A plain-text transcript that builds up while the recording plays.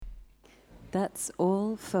That's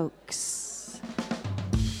all, folks.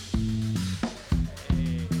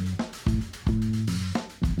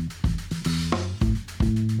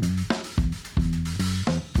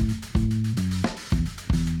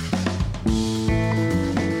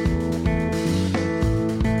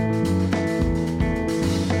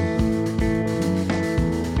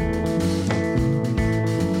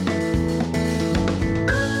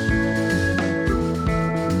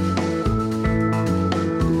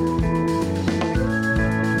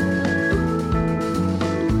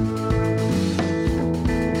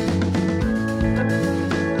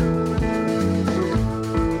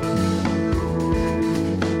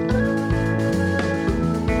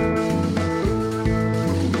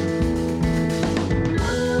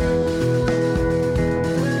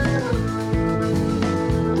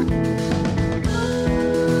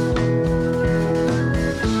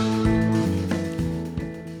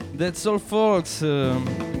 That's all, folks.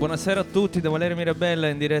 Buonasera a tutti da Valerio Mirabella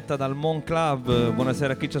in diretta dal Mon Club.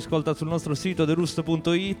 Buonasera a chi ci ascolta sul nostro sito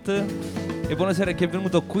therusto.it e buonasera a chi è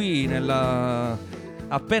venuto qui nella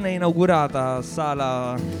appena inaugurata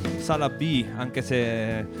sala B, anche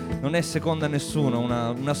se non è seconda a nessuno,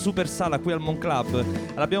 una super sala qui al Mon Club.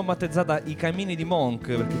 L'abbiamo battezzata i Camini di Monk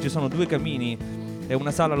perché ci sono due camini. È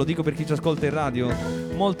una sala, lo dico per chi ci ascolta in radio,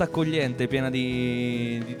 molto accogliente, piena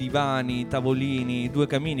di divani, tavolini, due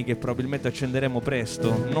camini che probabilmente accenderemo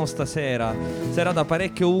presto, non stasera. Serata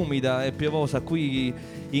parecchio umida e piovosa qui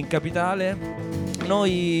in capitale.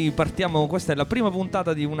 Noi partiamo, questa è la prima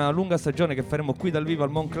puntata di una lunga stagione che faremo qui dal vivo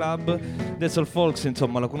al Mon Club. That's all, folks,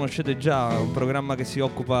 insomma, lo conoscete già, un programma che si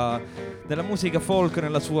occupa della musica folk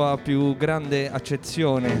nella sua più grande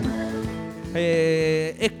accezione.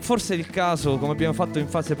 E forse è il caso, come abbiamo fatto in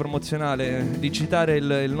fase promozionale, di citare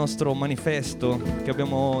il nostro manifesto, che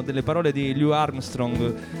abbiamo delle parole di Louis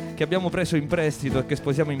Armstrong che abbiamo preso in prestito e che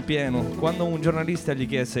sposiamo in pieno. Quando un giornalista gli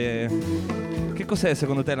chiese che cos'è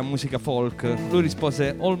secondo te la musica folk, lui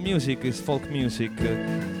rispose: all music is folk music,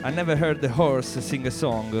 I never heard the horse sing a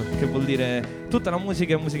song, che vuol dire tutta la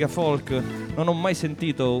musica è musica folk, non ho mai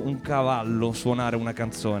sentito un cavallo suonare una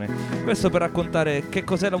canzone. Questo per raccontare che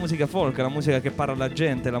cos'è la musica folk, la musica che parla alla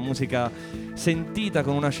gente, la musica sentita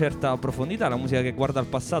con una certa profondità, la musica che guarda al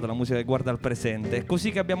passato, la musica che guarda al presente. È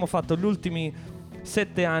così che abbiamo fatto gli ultimi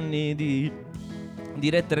 7 anni di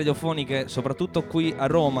dirette radiofoniche, soprattutto qui a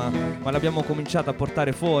Roma, ma l'abbiamo cominciato a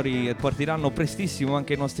portare fuori e partiranno prestissimo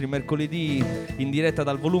anche i nostri mercoledì in diretta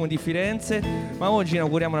dal Volume di Firenze. Ma oggi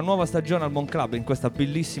inauguriamo una nuova stagione al Mon Club in questa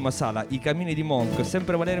bellissima sala, i Camini di Monk.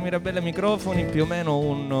 Sempre Valerio Mirabella ai microfoni, più o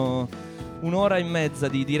meno un'ora e mezza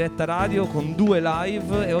di diretta radio con 2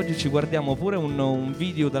 live, e oggi ci guardiamo pure un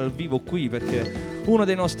video dal vivo qui perché uno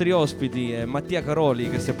dei nostri ospiti è Mattia Caroli,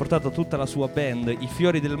 che si è portato tutta la sua band, i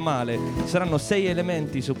Fiori del Male. Ci saranno 6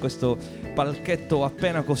 elementi su questo palchetto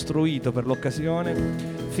appena costruito per l'occasione,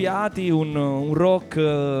 fiati, un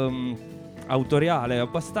rock autoriale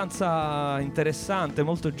abbastanza interessante,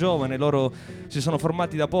 molto giovane. Loro si sono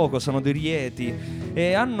formati da poco, sono dei Rieti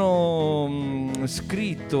e hanno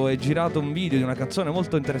scritto e girato un video di una canzone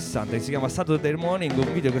molto interessante che si chiama Saturday Morning,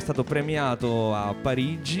 un video che è stato premiato a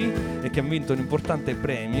Parigi e che ha vinto un importante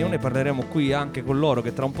premio. Ne parleremo qui anche con loro,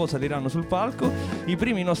 che tra un po' saliranno sul palco. I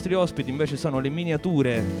primi nostri ospiti invece sono le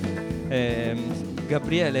miniature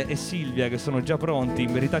Gabriele e Silvia, che sono già pronti.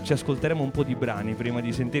 In verità ci ascolteremo un po' di brani prima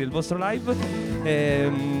di sentire il vostro live.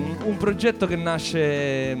 Un progetto che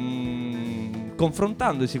nasce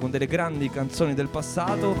confrontandosi con delle grandi canzoni del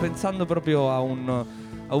passato, pensando proprio a un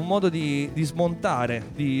modo di smontare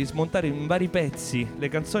in vari pezzi le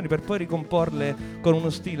canzoni per poi ricomporle con uno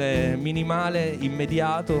stile minimale,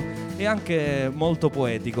 immediato e anche molto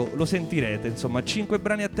poetico. Lo sentirete, insomma, 5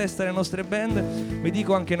 brani a testa delle nostre band. Vi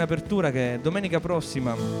dico anche in apertura che domenica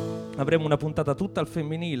prossima avremo una puntata tutta al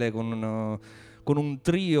femminile con un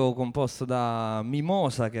trio composto da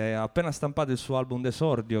Mimosa, che ha appena stampato il suo album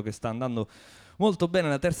d'esordio, che sta andando molto bene,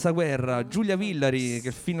 la terza guerra. Giulia Villari,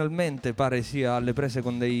 che finalmente pare sia alle prese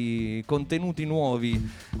con dei contenuti nuovi,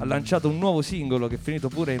 ha lanciato un nuovo singolo che è finito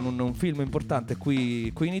pure in un film importante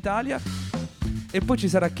qui in Italia. E poi ci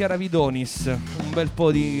sarà Chiara Vidonis, un bel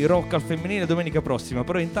po' di rock al femminile domenica prossima.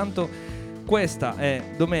 Però intanto questa è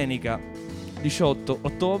domenica 18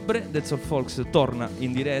 ottobre, That's All Folks torna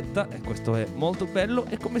in diretta e questo è molto bello.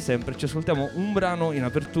 E come sempre ci ascoltiamo un brano in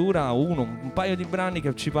apertura, un paio di brani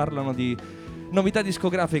che ci parlano di novità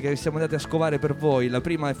discografiche che siamo andati a scovare per voi. La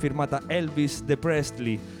prima è firmata Elvis The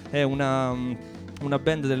Presley, è una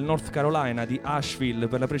band del North Carolina, di Asheville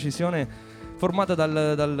per la precisione, formata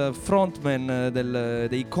dal frontman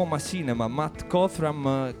dei Coma Cinema, Matt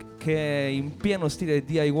Cothram, che in pieno stile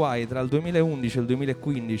DIY tra il 2011 e il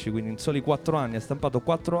 2015, quindi in soli 4 anni ha stampato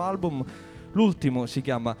 4 album. L'ultimo si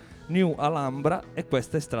chiama New Alhambra e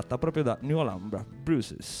questa è estratta proprio da New Alhambra,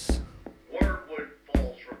 Bruises. Wordwood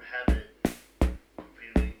falls from heaven,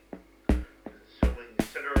 feeling, consuming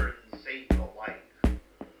consider and Satan alike.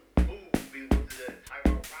 Who be with the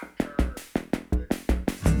chiropractor?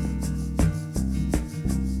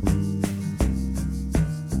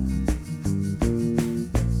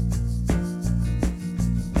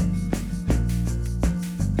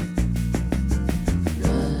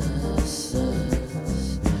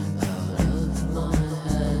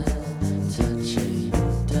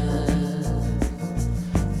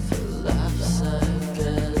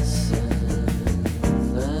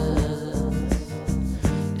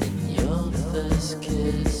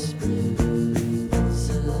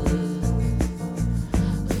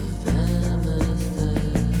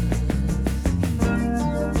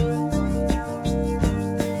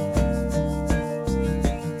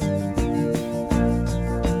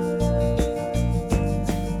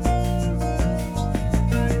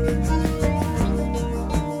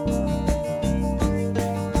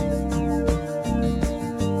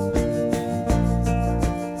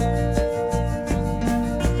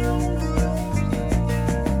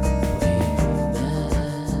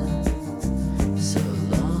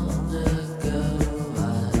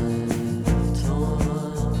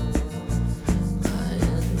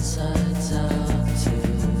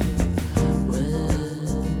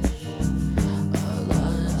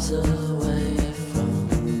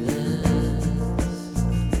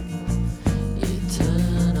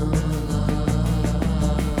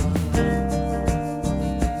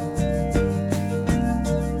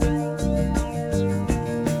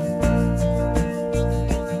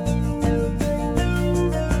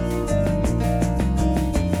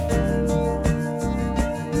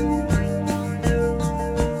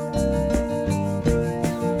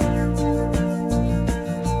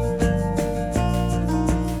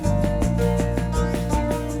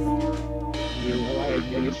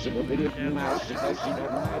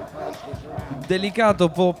 Delicato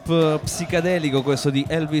pop psichedelico questo di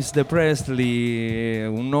Elvis the Presley,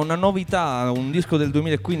 una novità, un disco del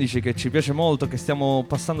 2015 che ci piace molto, che stiamo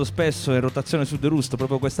passando spesso in rotazione su The Roost,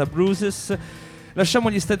 proprio questa Bruises. Lasciamo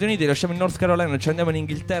gli Stati Uniti, lasciamo il North Carolina, ci andiamo in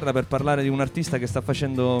Inghilterra per parlare di un artista che sta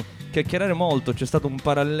facendo chiacchierare molto. C'è stato un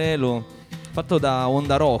parallelo fatto da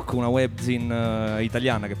Onda Rock, una webzine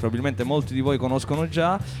italiana che probabilmente molti di voi conoscono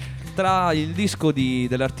già, tra il disco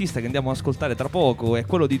dell'artista che andiamo ad ascoltare tra poco e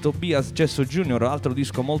quello di Tobias Gesso Jr., altro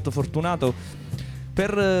disco molto fortunato,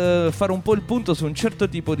 per fare un po' il punto su un certo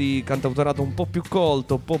tipo di cantautorato un po' più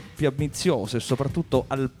colto, un po' più ambizioso e soprattutto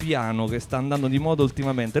al piano, che sta andando di moda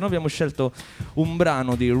ultimamente. Noi abbiamo scelto un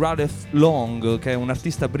brano di Ralph Long, che è un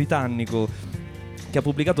artista britannico che ha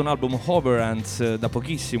pubblicato un album Hoverance da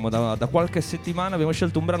pochissimo, da qualche settimana. Abbiamo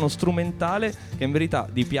scelto un brano strumentale che in verità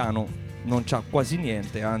di piano non c'ha quasi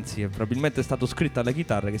niente, anzi è probabilmente stato scritto alla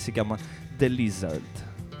chitarra, che si chiama The Lizard.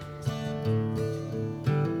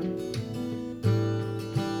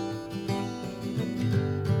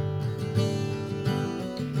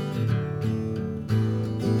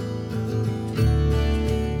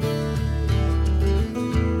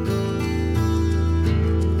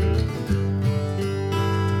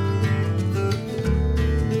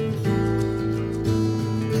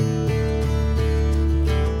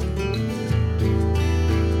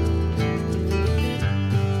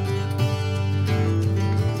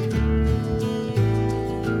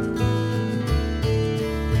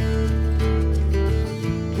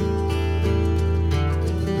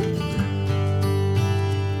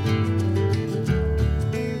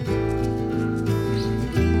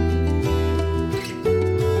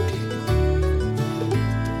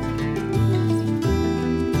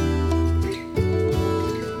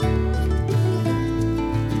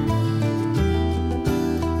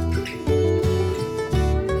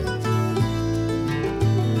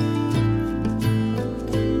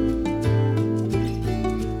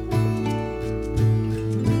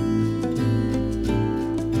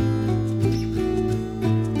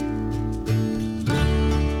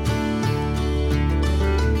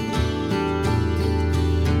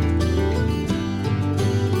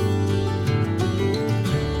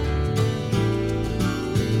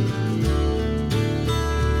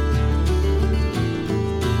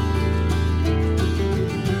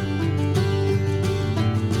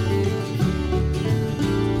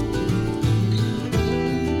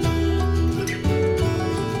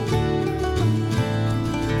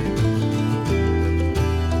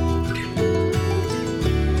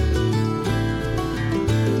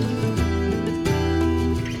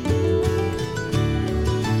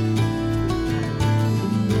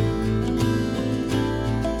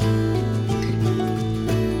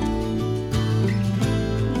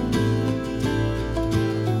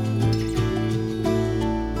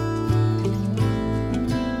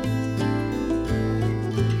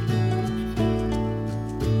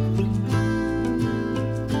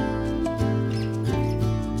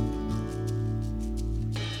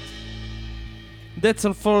 That's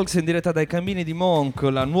All Folks in diretta dai Camini di Monk,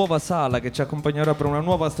 la nuova sala che ci accompagnerà per una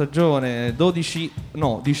nuova stagione.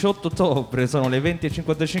 18 ottobre, sono le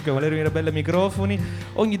 20:55, Valerio Mirabella ai microfoni.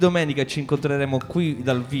 Ogni domenica ci incontreremo qui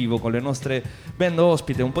dal vivo con le nostre band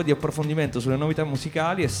ospite, un po' di approfondimento sulle novità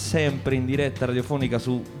musicali e sempre in diretta radiofonica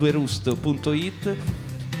su 2rust.it.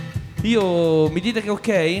 Io mi dite che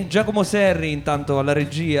ok? Giacomo Serri intanto alla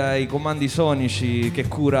regia, ai comandi sonici, che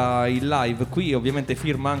cura il live qui, ovviamente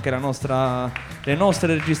firma anche le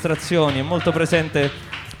nostre registrazioni, è molto presente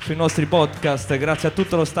sui nostri podcast. Grazie a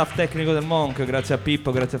tutto lo staff tecnico del Monk, grazie a Pippo,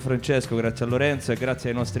 grazie a Francesco, grazie a Lorenzo e grazie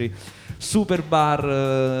ai nostri super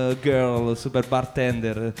bar girl, super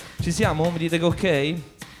bartender. Ci siamo? Mi dite che ok?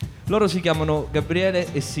 Loro si chiamano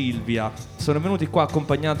Gabriele e Silvia, sono venuti qua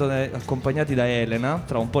accompagnati da Elena,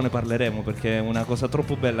 tra un po' ne parleremo perché è una cosa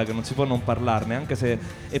troppo bella che non si può non parlarne, anche se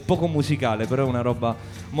è poco musicale, però è una roba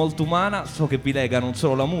molto umana, so che vi lega non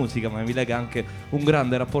solo la musica ma vi lega anche un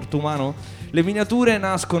grande rapporto umano. Le miniature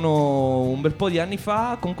nascono un bel po' di anni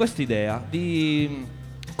fa con quest'idea di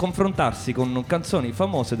confrontarsi con canzoni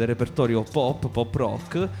famose del repertorio pop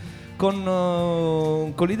rock,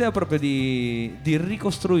 con l'idea proprio di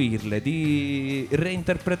ricostruirle, di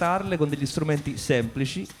reinterpretarle con degli strumenti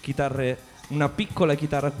semplici, chitarre, una piccola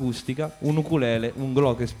chitarra acustica, un ukulele, un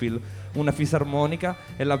glockenspiel, una fisarmonica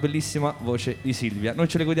e la bellissima voce di Silvia. Noi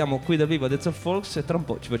ce le godiamo qui dal vivo a That's All Folks e tra un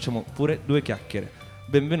po' ci facciamo pure due chiacchiere.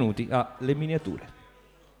 Benvenuti a Le Miniature.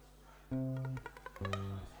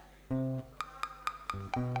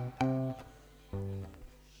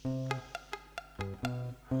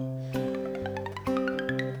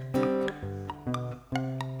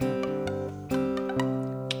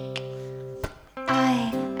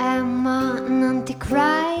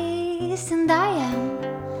 Antichrist and I am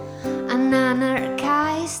an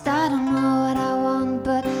anarchist. I don't know what I want,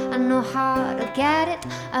 but I know how to get it.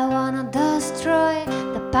 I wanna destroy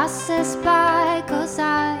the passers by, 'cause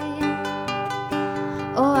I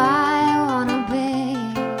wanna be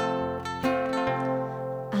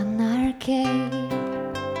anarchy.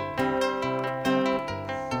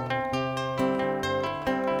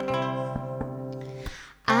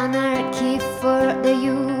 Anarchy for the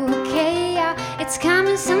UK. It's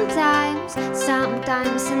coming sometimes,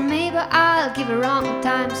 and maybe I'll give a wrong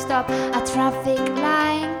time. Stop a traffic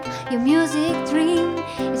line. Your music dream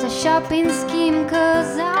is a shopping scheme,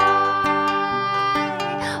 'cause I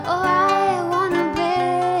wanna be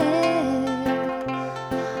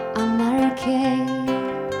anarchy.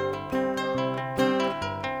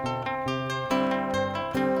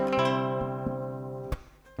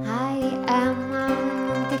 I am an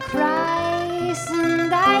antichrist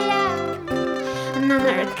and I am an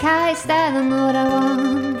anarchist. I don't know what I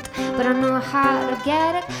want, but I know how to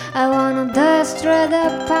get it. I wanna destroy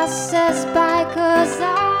the passers by, 'cause I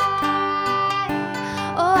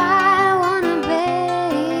wanna be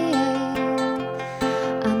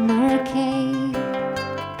anarchy.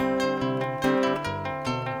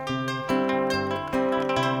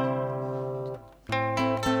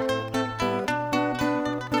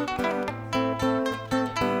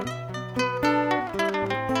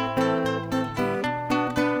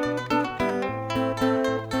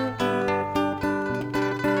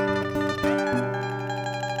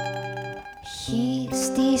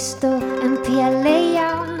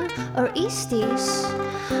 Or is this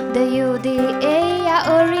the UDA?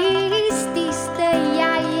 Or is this the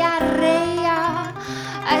IRA?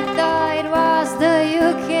 I thought it was the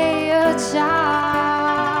UK or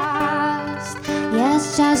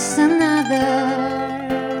just another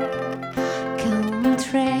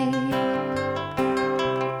country.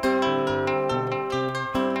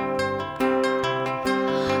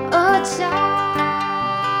 Oh, just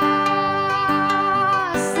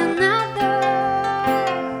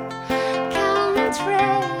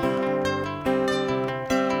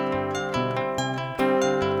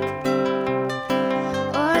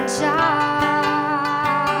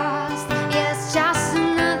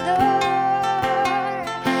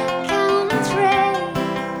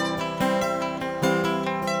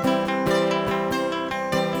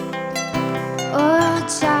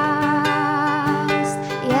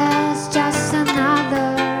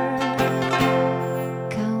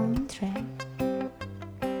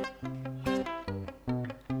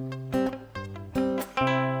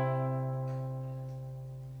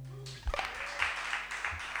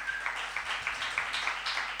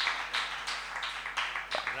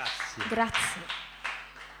grazie.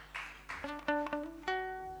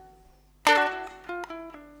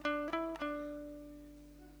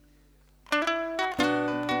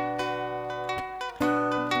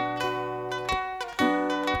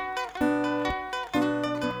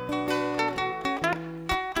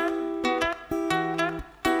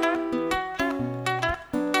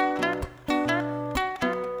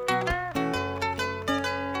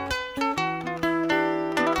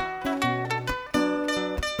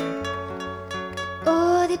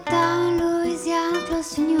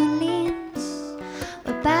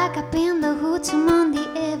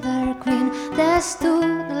 as to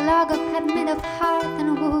the log of head made of heart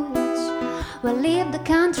and woods, will lived the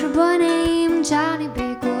country boy named Johnny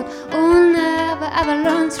B. Good, who never ever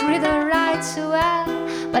learned to read or write so well,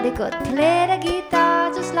 but he could play the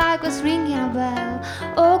guitar just like was ringing a bell.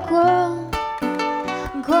 Oh, go,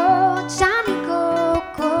 go, Johnny, go,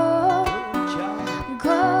 go,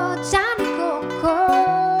 go, Johnny, go, go,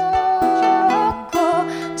 go,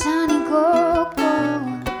 Johnny, go, go,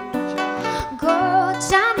 go,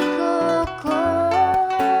 Johnny, go, go,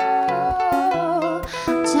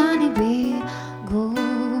 Johnny be good.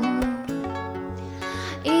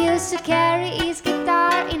 He used to carry his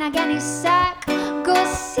guitar in a gunny sack, go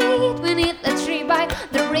sit beneath the tree by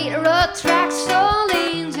the railroad tracks. All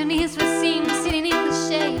the engineers were seen sitting in the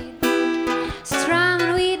shade,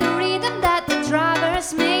 strumming with the rhythm that the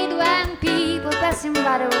drivers made. When people passing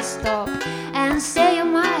by they would stop and say, oh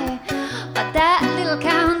my, but that little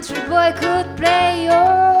country boy could play.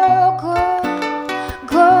 Oh, go,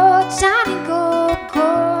 go, Johnny, go,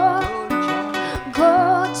 go,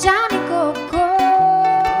 go, Johnny, go, go,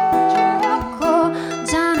 go,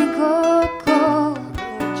 Johnny, go, go,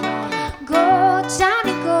 go,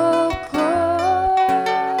 Johnny, go, go,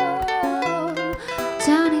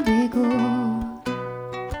 Johnny be good.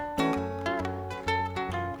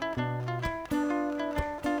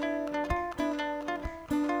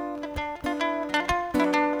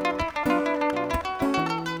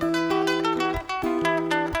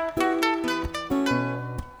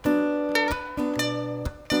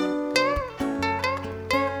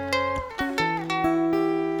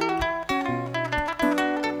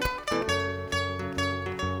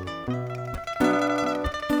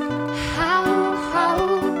 How, how,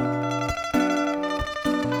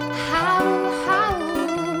 how, how,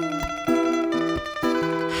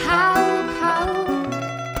 how,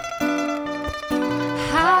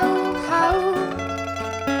 how, how,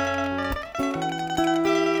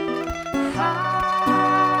 how.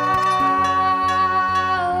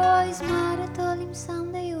 His mother told him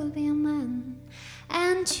someday you'll be a man,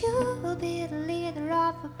 and you will be the leader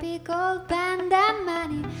of a big old band, and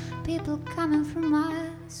many people coming from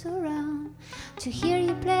miles around to hear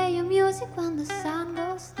you play your music when the sun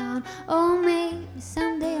goes down. Oh, maybe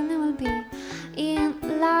someday you will be in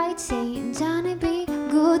light saying, Johnny, be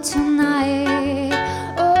good tonight.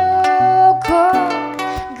 Oh, go,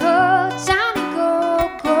 go, Johnny, go,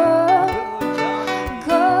 go,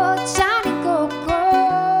 go, Johnny, go, go,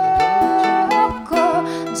 go,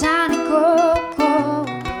 Johnny, go, go,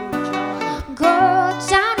 go,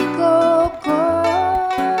 Johnny, go, go,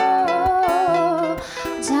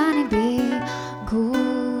 Johnny be good,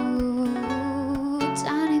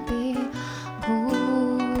 Johnny be good,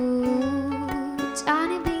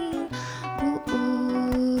 Johnny be good,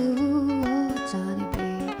 Johnny be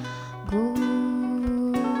good,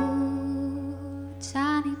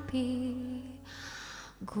 Johnny be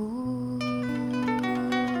good.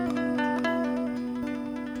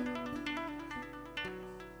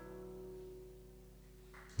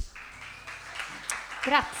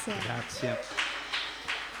 Grazie. Grazie.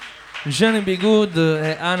 Johnny B. Good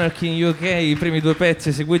e Anarchy in UK, i primi due pezzi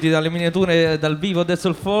eseguiti dalle miniature dal vivo Death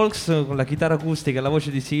Soul Folks, con la chitarra acustica e la voce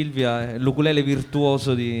di Silvia e l'ukulele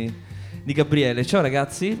virtuoso di Gabriele. Ciao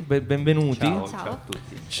ragazzi, benvenuti. Ciao, Ciao. ciao a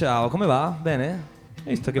tutti. Ciao, come va? Bene?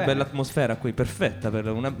 Hai visto che Bene. bella atmosfera qui, perfetta per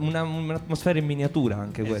un'atmosfera in miniatura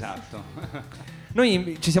anche questa. Esatto.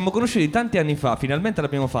 Noi ci siamo conosciuti tanti anni fa, finalmente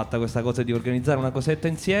l'abbiamo fatta questa cosa di organizzare una cosetta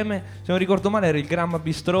insieme. Se non ricordo male era il Gramma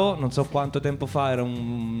Bistrò, non so quanto tempo fa, era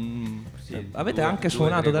un... Sì, avete due- anche due,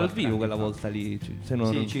 suonato tre, dal quattro vivo anni quella fa. volta lì, se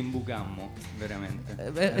non... Sì, ci imbucammo,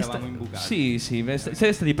 veramente. Eravamo imbucati. Sì,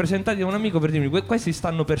 siete stati presentati da un amico per dirmi questi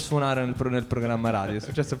stanno per suonare nel programma radio. È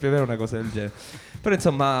successo più o meno una cosa del genere. Però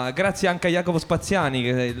insomma, grazie anche a Jacopo Spaziani,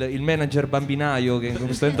 che è il manager bambinaio, che in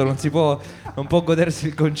questo momento non può godersi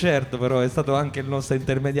il concerto, però è stato anche il nostro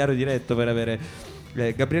intermediario diretto per avere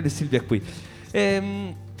Gabriele e Silvia qui.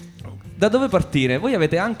 Da dove partire? Voi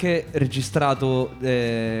avete anche registrato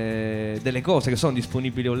delle cose che sono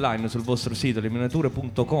disponibili online sul vostro sito,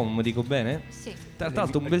 leminiature.com, dico bene? Sì. Tra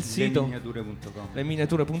l'altro un bel sito, Leminiature.com.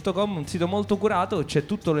 leminiature.com, un sito molto curato, c'è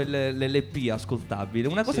tutto l'LP ascoltabile.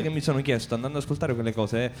 Una cosa Sì. che mi sono chiesto andando ad ascoltare quelle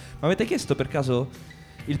cose è: ma avete chiesto per caso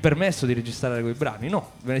il permesso di registrare quei brani?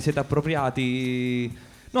 No, ve ne siete appropriati?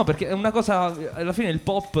 No, perché è una cosa, alla fine il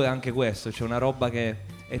pop è anche questo, c'è una roba che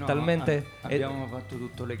è No, talmente... abbiamo fatto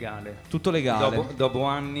tutto legale. tutto legale. Dopo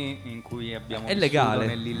anni in cui abbiamo È vissuto legale.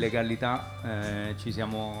 nell'illegalità, ci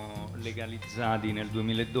siamo legalizzati nel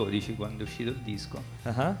 2012 quando è uscito il disco.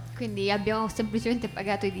 Ah, Quindi abbiamo semplicemente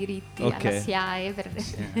pagato i diritti Ok. alla SIAE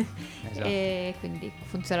Esatto. e quindi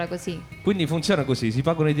funziona così. quindi funziona così, si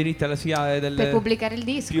pagano i diritti alla SIAE del... Per pubblicare il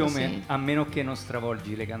disco, Più o sì. meno, a meno che non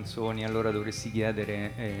stravolgi le canzoni, allora dovresti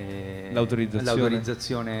chiedere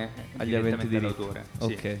L'autorizzazione agli aventi direttamente diritto. all'autore.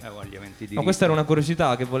 Ok. Sì, o agli aventi diritto. No, questa era una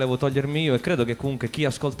curiosità che volevo togliermi io, e credo che comunque chi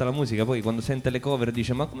ascolta la musica poi quando sente le cover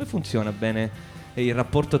dice: ma come funziona bene il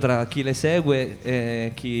rapporto tra chi le segue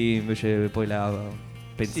e chi invece poi le ha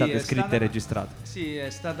pensate, Sì, è scritte stata- e registrate? Sì, è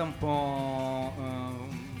stata un po'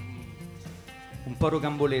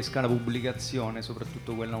 rocambolesca la pubblicazione,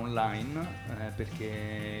 soprattutto quella online,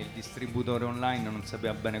 perché il distributore online non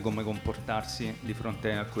sapeva bene come comportarsi di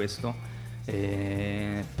fronte a questo,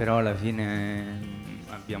 però alla fine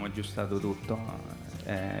abbiamo aggiustato tutto,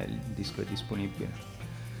 il disco è disponibile.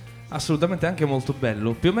 Assolutamente, anche molto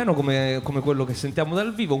bello, più o meno come quello che sentiamo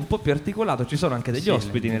dal vivo, un po' più articolato. Ci sono anche degli Sì,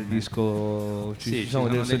 ospiti nel leggermente. disco, Sì, ci ci sono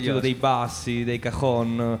sono del degli sentito dei ospiti. bassi, dei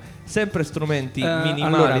cajon, sempre strumenti minimali,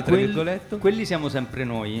 Allora, tra virgolette. quelli siamo sempre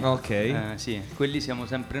noi. Ok. Sì, quelli siamo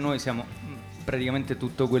sempre noi. Praticamente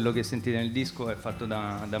tutto quello che sentite nel disco è fatto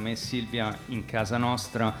da me e Silvia in casa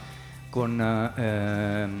nostra, con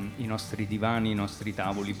i nostri divani, i nostri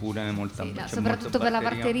tavoli pure, molta, Sì, no, c'è soprattutto molta per la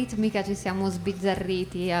batteria. parte ritmica ci siamo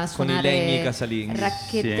sbizzarriti a Con i suonare legni casalinghi.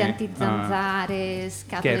 racchette Sì. antizanzare, che,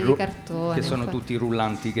 scatole di ru- cartone. che sono poi- tutti i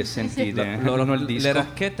rullanti che sentite Lo- nel disco. le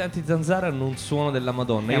racchette antizanzara hanno un suono della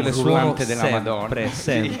Madonna. È Io un le suono rullante della sempre, Madonna.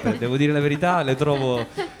 sempre. Devo dire la verità, le trovo.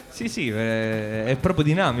 Sì, è proprio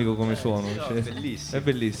dinamico come suono. Cioè, bellissimo. È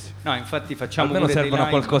bellissimo. No, infatti facciamo Almeno pure dei servono a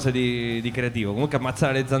live. qualcosa di creativo. Comunque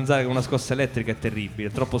ammazzare le zanzare con una scossa elettrica è terribile,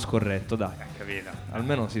 è troppo scorretto, dai. Capito?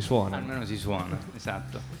 Almeno si suona. Almeno si suona,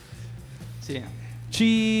 esatto. Sì.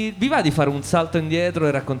 Vi va di fare un salto indietro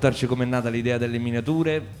e raccontarci com'è nata l'idea delle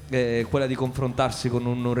miniature, quella di confrontarsi con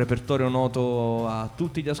un repertorio noto a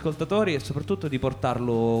tutti gli ascoltatori e soprattutto di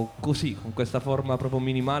portarlo così, con questa forma proprio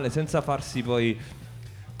minimale, senza farsi poi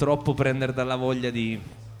troppo prendere dalla voglia di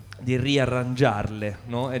riarrangiarle,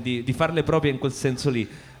 no? E di farle proprie in quel senso lì.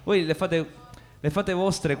 Voi le fate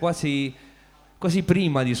vostre quasi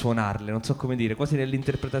prima di suonarle, non so come dire, quasi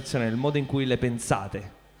nell'interpretazione, nel modo in cui le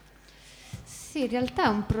pensate. Sì, in realtà è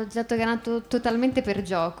un progetto che è nato totalmente per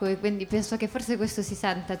gioco e quindi penso che forse questo si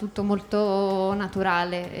senta tutto molto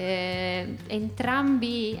naturale.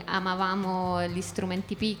 Entrambi amavamo gli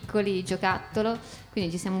strumenti piccoli, il giocattolo, quindi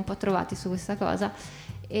ci siamo un po' trovati su questa cosa.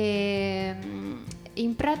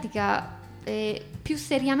 In pratica più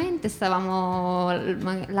seriamente stavamo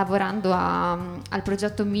lavorando al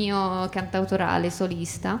progetto mio cantautorale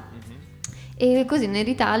solista. E così nei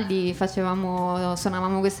ritagli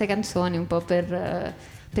suonavamo queste canzoni un po' per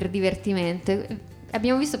divertimento.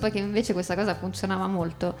 Abbiamo visto poi che invece questa cosa funzionava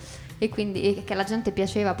molto e quindi che alla gente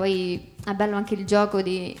piaceva. Poi è bello anche il gioco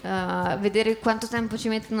di vedere quanto tempo ci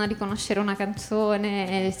mettono a riconoscere una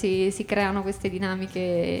canzone e si creano queste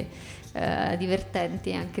dinamiche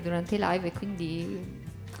divertenti anche durante i live e quindi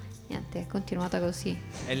niente, è continuata così.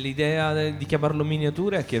 E l'idea di chiamarlo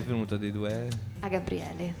miniature a chi è venuta dei due? A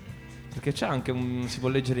Gabriele. Perché c'è anche si può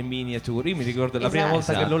leggere miniature. Io mi ricordo la prima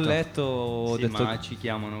volta che l'ho letto ho Sì, detto ma ci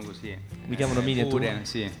chiamano così. mi chiamano miniature. Pure,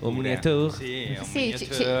 sì. O pure. miniature. Sì, o Sì,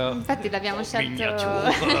 miniature. infatti l'abbiamo scelto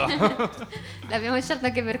miniature. l'abbiamo scelto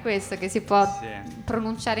anche per questo, che si può Sì.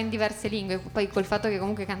 pronunciare in diverse lingue. Poi col fatto che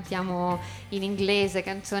comunque cantiamo in inglese,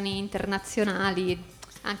 canzoni internazionali,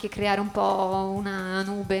 anche creare un po' una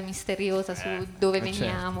nube misteriosa su dove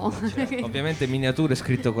veniamo. Certo. Ovviamente miniature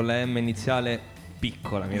scritto con la M iniziale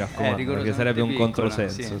piccola, mi raccomando, perché sarebbe un piccola,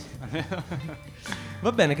 controsenso. sì.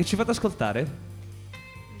 Va bene, che ci fate ascoltare?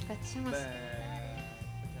 Facciamo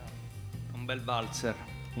Un bel valzer.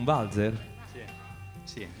 Un valzer?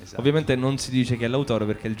 Sì, esatto. Ovviamente non si dice chi è l'autore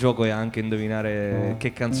perché il gioco è anche indovinare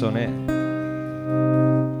che canzone è.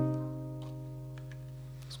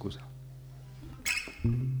 Scusa.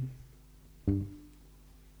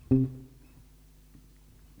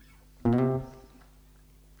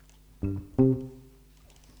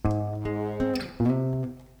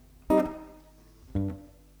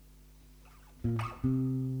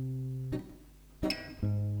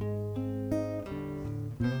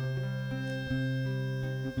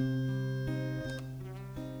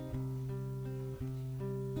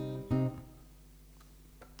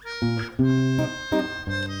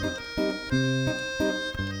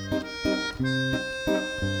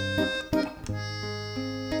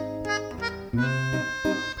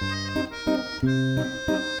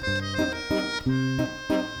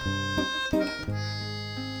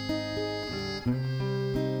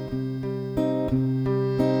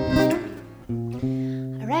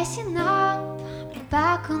 Rising up,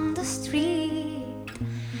 back on the street.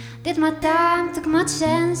 Did my time, took my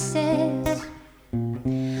chances.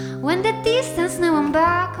 When the distance, now I'm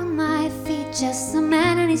back on my feet. Just a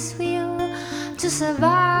man and his will to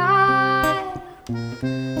survive.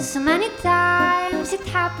 So many times it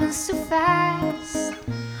happens so fast.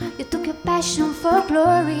 You took your passion for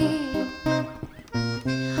glory.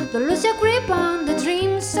 Don't lose your grip on the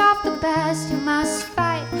dreams of the past. You must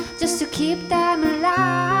fight just to keep them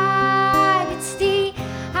alive. It's the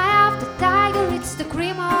eye of the tiger, it's the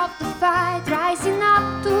cream of the fight. Rising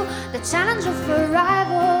up to the challenge of her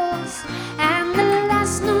rivals. And the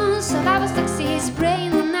last noon, survivors succeeds,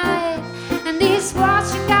 praying the night. And this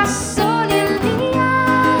watching us soul in the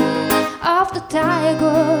eye of the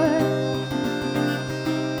tiger.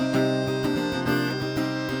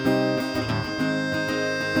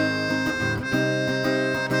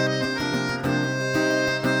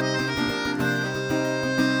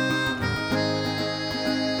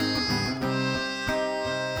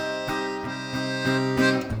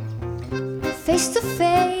 Face to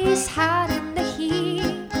face, hard in the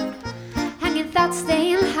heat, hanging thoughts,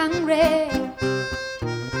 staying hungry.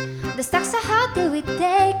 The stocks are hard till we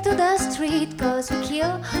take to the street, cause we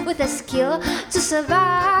kill with a skill to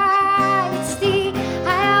survive. It's the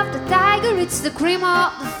eye of the tiger, it's the cream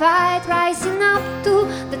of the fight. Rising up to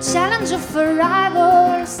the challenge of our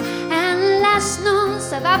rivals. And last noon,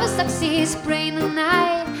 survivors succeeds, praying the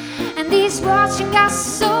night. And this watching us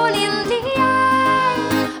soul in the eye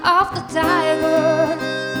of the tiger.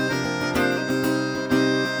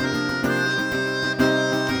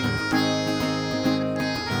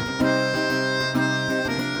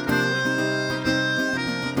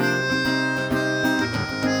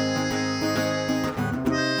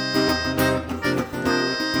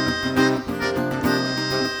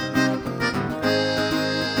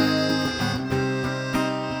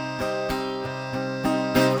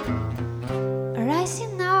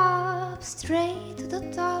 Rising up straight to the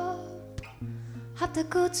top, have the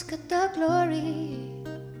goods, got the glory.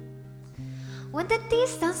 When the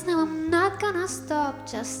distance, now I'm not gonna stop.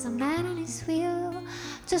 Just a man on his wheel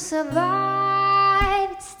to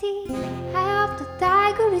survive. It's the eye of the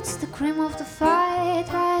tiger, it's the cream of the fight.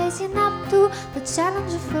 Rising up to the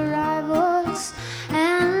challenge of our rivals.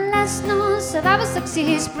 And last noon, survivors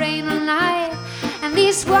succeeds, praying all night. And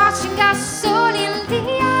this watching us soul in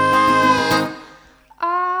the eye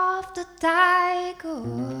of the tiger.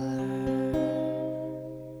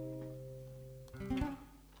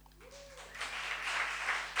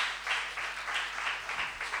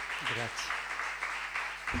 Grazie.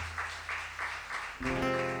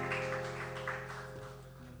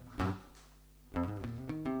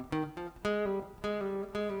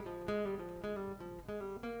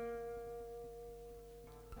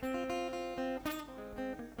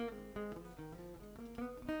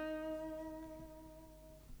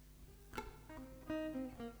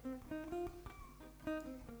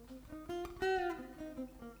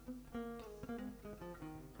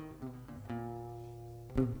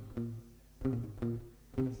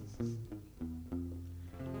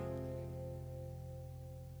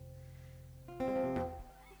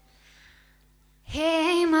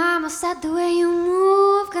 Hey mama said the way you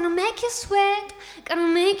move, gonna make you sweat, gonna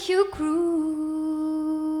make you groove.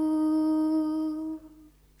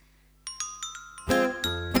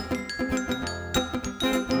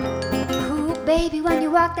 Ooh, baby, when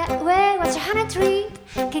you walk that way, watch your honey treat,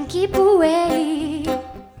 can keep away.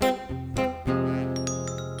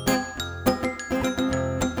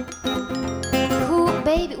 Ooh,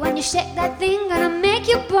 baby, when you shake that thing, gonna make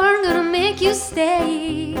you burn, gonna make you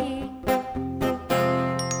stay.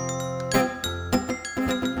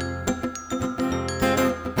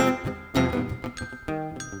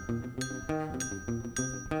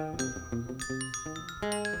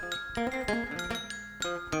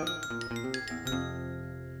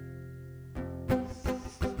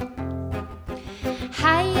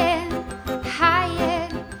 Higher, higher,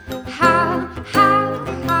 how,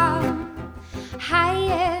 higher,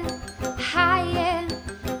 higher,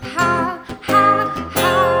 how.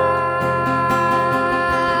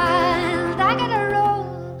 And I gotta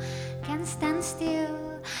roll, can't stand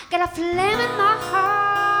still, got a flame in my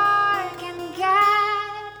heart, can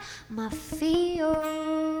get my feel.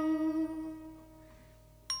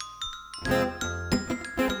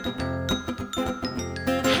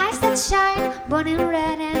 Eyes that shine, born in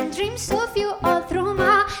red, and dreams of you all through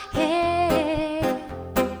my head.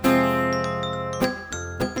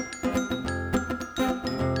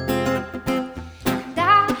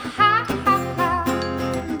 Da ha ha ha,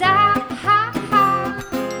 da ha ha,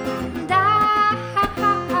 da ha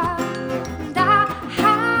ha, da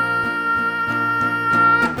ha.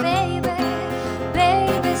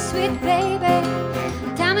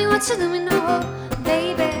 what you do me now,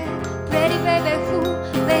 baby. Pretty baby, who,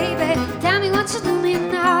 baby? Tell me what you do me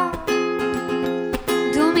now.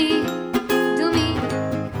 Do me.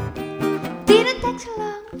 Didn't take so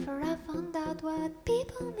long for I found out what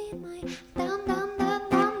people mean. My down, down, down,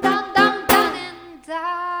 down, down, down, down and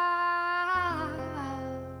down.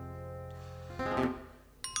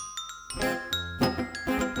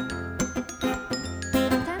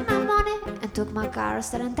 Then my money and took my car.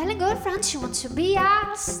 Started telling girlfriend she wants to be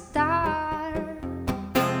a star.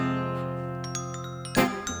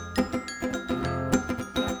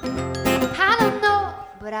 I don't know,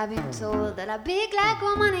 but I've been told that a big black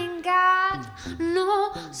woman ain't got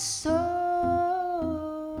no soul.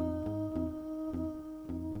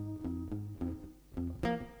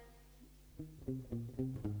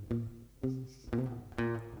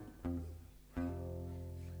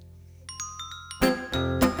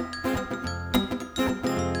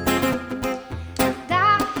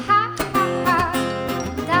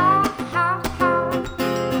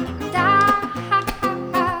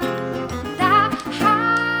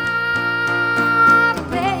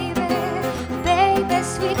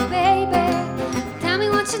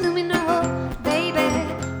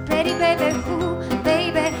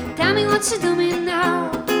 What you do me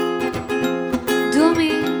now? Do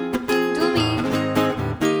me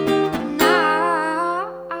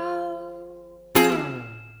now.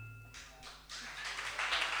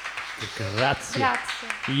 Grazie.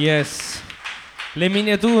 Yes. Le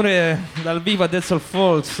miniature dal vivo a Dead Soul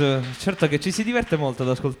Falls. Certo che ci si diverte molto ad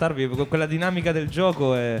ascoltarvi, con quella dinamica del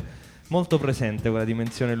gioco è molto presente, quella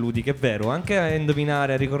dimensione ludica, è vero, anche a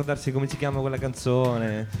indovinare, a ricordarsi come si chiama quella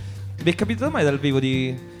canzone. Vi è capitato mai dal vivo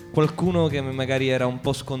di qualcuno che magari era un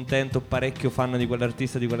po' scontento, parecchio fan di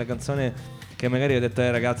quell'artista, di quella canzone, che magari ha detto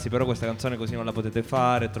ragazzi, però questa canzone così non la potete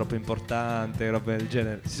fare, è troppo importante, roba del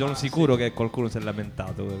genere? Sono sicuro che qualcuno si è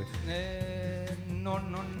lamentato.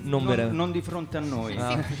 Non di fronte a noi.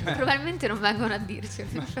 Probabilmente non vengono a dirci.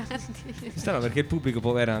 Strano, perché il pubblico può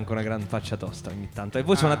avere anche una gran faccia tosta ogni tanto. E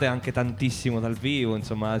voi suonate anche tantissimo dal vivo,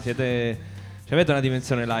 insomma, avete una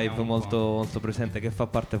dimensione live molto, molto presente, che fa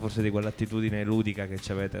parte forse di quell'attitudine ludica che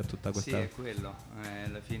avete a tutta questa... Sì, è quello.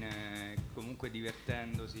 Alla fine, comunque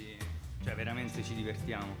divertendosi, cioè veramente ci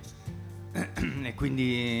divertiamo. E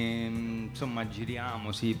quindi, insomma,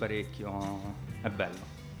 giriamo, sì, parecchio. È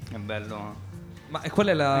bello. Ma qual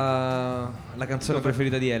è la canzone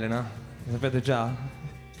preferita di Elena? La sapete già?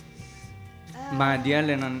 Ma di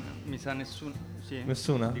Elena mi sa nessuno. Sì.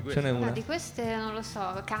 Nessuna? Ce n'è una? Di queste non lo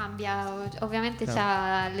so, cambia. Ovviamente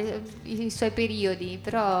c'ha i suoi periodi,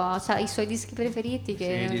 però c'ha i suoi dischi preferiti.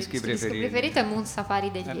 Che sì, disco preferito è Moon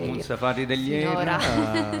Safari degli Air. Moon Safari degli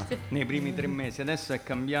Air. Nei primi 3 mesi. Adesso è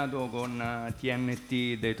cambiato con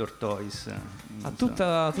TNT dei Tortoise.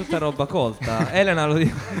 Tutta roba colta. Elena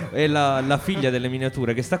è la figlia delle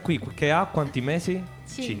miniature, che sta qui, che ha quanti mesi?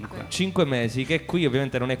 5 mesi, che qui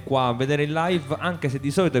ovviamente non è qua a vedere il live, anche se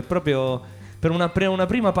di solito è proprio... Per una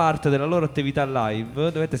prima parte della loro attività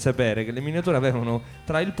live dovete sapere che le miniature avevano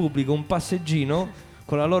tra il pubblico un passeggino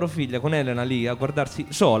con la loro figlia, con Elena lì a guardarsi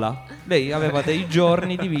sola. Lei aveva dei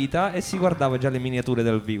giorni di vita e si guardava già le miniature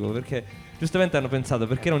dal vivo, perché giustamente hanno pensato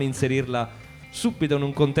perché non inserirla subito in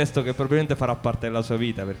un contesto che probabilmente farà parte della sua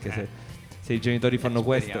vita, perché se i genitori fanno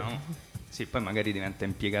questo... Sì, poi magari diventa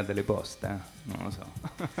impiegata delle poste, non lo so.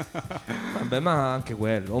 Vabbè, ma anche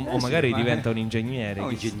quello. O magari diventa un ingegnere.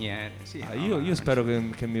 Un ingegnere, sì. Io spero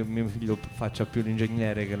che mio figlio faccia più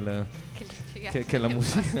l'ingegnere che la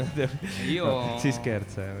musica. Io si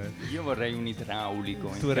scherza. Io vorrei un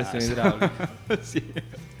idraulico. Tu vorresti un idraulico? Sì.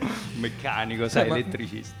 Meccanico, sai,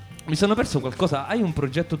 elettricista. Mi sono perso qualcosa. Hai un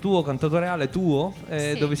progetto tuo, cantatoriale tuo,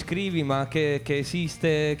 sì. dove scrivi, ma che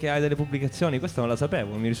esiste, che hai delle pubblicazioni? Questa non la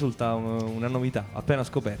sapevo, mi risulta una novità, appena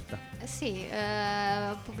scoperta. Sì,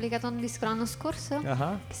 ho pubblicato un disco l'anno scorso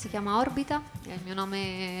che si chiama Orbita, e il mio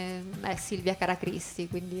nome è Silvia Caracristi,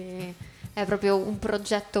 quindi è proprio un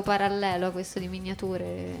progetto parallelo a questo di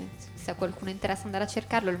miniature. Se a qualcuno interessa andare a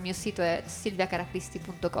cercarlo, il mio sito è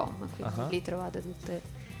silviacaracristi.com, quindi lì trovate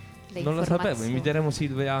tutte... Non lo sapevo, inviteremo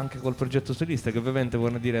Silvia anche col progetto solista, che ovviamente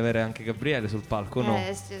vuol dire avere anche Gabriele sul palco, no?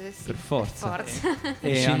 Sì, per forza. E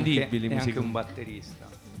inscindibili, anche un batterista.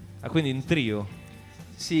 Ah, quindi in trio?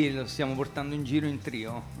 Sì, lo stiamo portando in giro in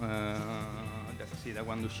trio. Sì, da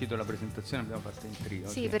quando è uscito la presentazione abbiamo fatto in trio.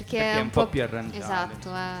 Sì, perché è un po' più arrangiato.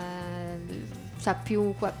 Esatto, c'ha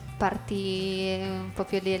più parti un po'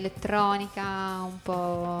 più di elettronica, un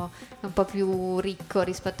po' più ricco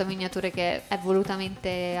rispetto a miniature che è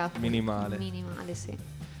volutamente minimale, sì.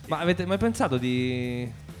 Ma avete mai pensato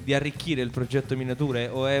di di arricchire il progetto miniature,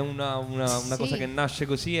 o è una Sì. cosa che nasce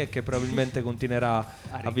così e che probabilmente continuerà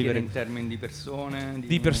a vivere in termini di persone,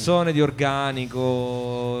 di persone, di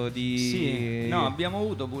organico, di... Sì, no, abbiamo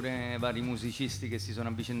avuto pure vari musicisti che si sono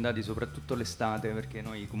avvicendati soprattutto l'estate, perché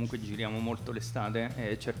noi comunque giriamo molto l'estate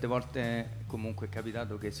e certe volte comunque è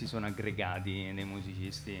capitato che si sono aggregati dei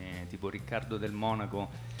musicisti tipo Riccardo del Monaco,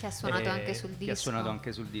 Che ha suonato anche sul che ha disco. suonato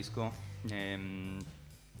anche sul disco,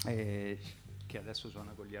 che adesso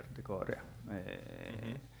suona con gli Hardcore.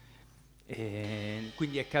 E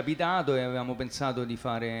quindi è capitato e avevamo pensato di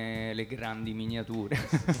fare le grandi miniature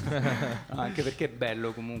anche perché è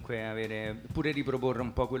bello comunque avere, pure riproporre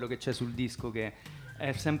un po' quello che c'è sul disco, che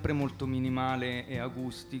è sempre molto minimale e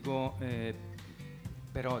acustico,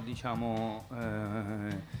 però diciamo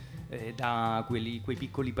dà quei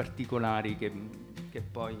piccoli particolari che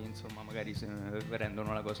poi insomma magari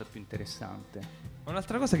rendono la cosa più interessante.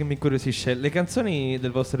 Un'altra cosa che mi incuriosisce, le canzoni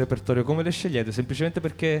del vostro repertorio come le scegliete? Semplicemente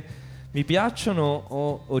perché vi piacciono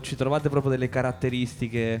o ci trovate proprio delle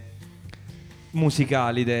caratteristiche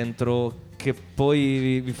musicali dentro che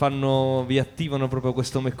poi vi attivano proprio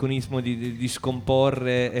questo meccanismo di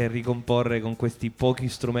scomporre e ricomporre con questi pochi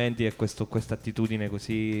strumenti e questa attitudine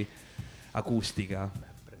così acustica?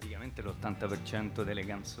 Praticamente l'80% delle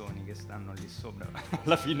canzoni che stanno lì sopra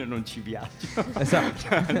alla fine non ci piacciono. Esatto.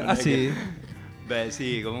 Ah sì? Beh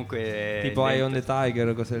sì, comunque tipo Eye on the Tiger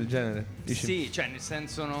o cose del genere? Dici? Sì, cioè nel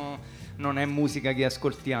senso non è musica che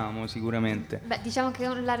ascoltiamo sicuramente. Beh, diciamo che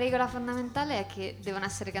la regola fondamentale è che devono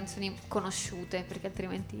essere canzoni conosciute, perché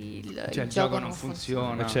altrimenti il gioco non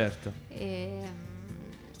funziona. Certo.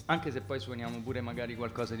 Anche se poi suoniamo pure magari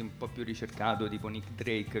qualcosa di un po' più ricercato, tipo Nick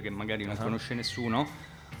Drake, che magari non conosce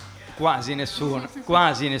nessuno. Quasi nessuno.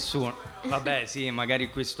 Vabbè, sì, magari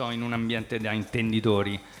qui sto in un ambiente da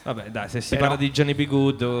intenditori. Vabbè, dai, se si parla di Johnny B.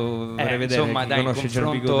 Good, vorrei vedere insomma, chi dai, conosce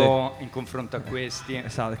Johnny B. Good. in confronto a questi.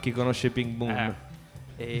 Esatto, chi conosce Pink Moon.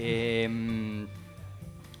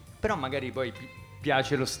 Però magari poi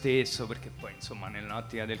piace lo stesso, perché poi insomma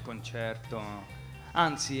nell'ottica del concerto.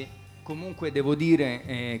 Anzi, comunque devo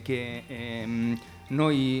dire che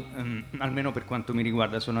noi, almeno per quanto mi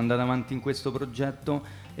riguarda, sono andato avanti in questo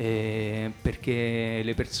progetto perché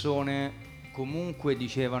le persone comunque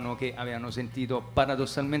dicevano che avevano sentito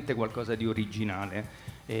paradossalmente qualcosa di originale,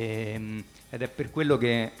 ed è per quello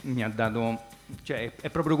che mi ha dato, cioè è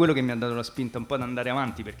proprio quello che mi ha dato la spinta un po' ad andare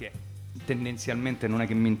avanti, perché tendenzialmente non è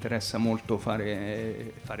che mi interessa molto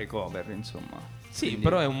fare cover, insomma. Sì, quindi...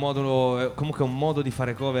 però è un modo, comunque un modo di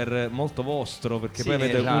fare cover molto vostro, perché Sì, poi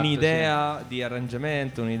avete esatto, un'idea di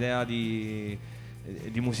arrangiamento, un'idea di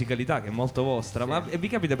musicalità che è molto vostra. Sì. Ma vi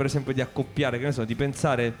capita per esempio di accoppiare, che ne so, di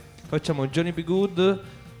pensare facciamo Johnny B. Good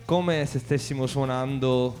come se stessimo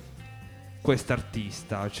suonando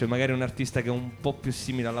quest'artista, cioè magari un artista che è un po' più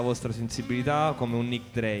simile alla vostra sensibilità, come un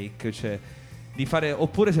Nick Drake, cioè di fare,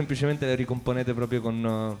 oppure semplicemente le ricomponete proprio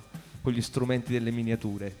con gli strumenti delle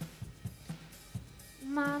miniature?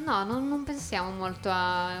 Ma no, non pensiamo molto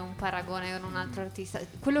a un paragone con un altro artista.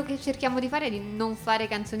 Quello che cerchiamo di fare è di non fare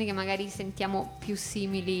canzoni che magari sentiamo più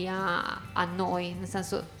simili a noi. Nel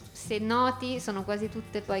senso, se noti, sono quasi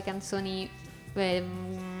tutte poi canzoni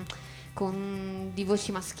di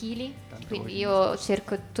voci maschili. Quindi io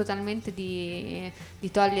cerco totalmente di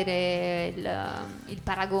togliere il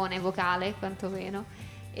paragone vocale, quantomeno.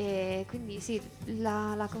 E quindi sì,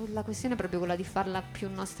 la questione è proprio quella di farla più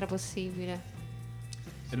nostra possibile.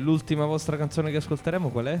 L'ultima vostra canzone che ascolteremo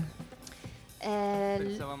qual è?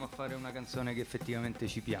 Pensavamo a fare una canzone che effettivamente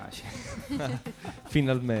ci piace.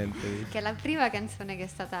 Finalmente. Che è la prima canzone che è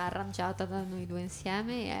stata arrangiata da noi due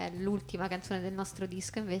insieme, è l'ultima canzone del nostro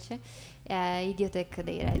disco invece, è Idiotech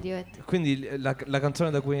dei Radiohead. Quindi la canzone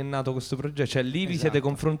da cui è nato questo progetto, cioè lì vi siete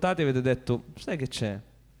confrontati e avete detto, sai che c'è?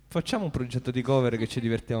 Facciamo un progetto di cover che ci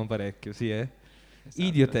divertiamo parecchio, sì Esatto.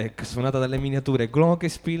 Idiotech, suonata dalle miniature,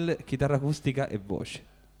 glockenspiel, chitarra acustica e voce.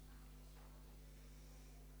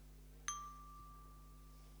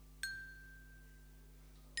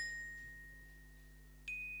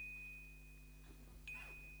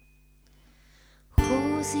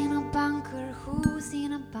 Who's in a bunker? Who's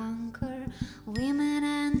in a bunker? Women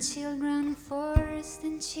and children first,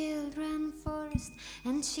 and children first,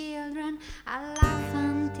 and children. I laugh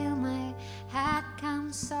until my head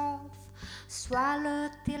comes off, swallow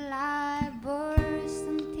till I burst,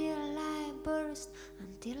 until I burst,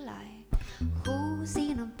 until I. Who Who's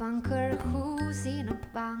in a bunker? Who's in a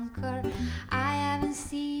bunker? I haven't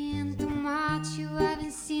seen too much, you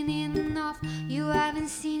haven't seen enough, you haven't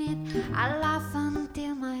seen it. I laugh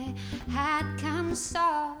until my head comes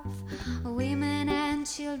off. Women and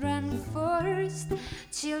children first,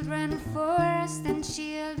 children first, and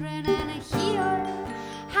children, and here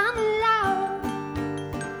I'm allowed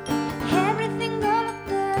everything all of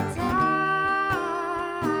the time.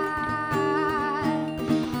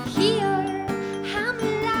 Here I'm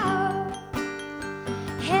allowed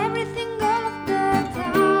everything all of the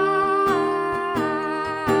time.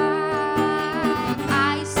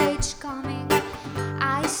 Ice age coming,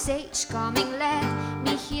 ice age coming. Let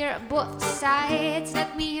me hear both sides,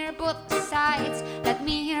 let me hear both sides, let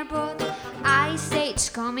me hear both. Ice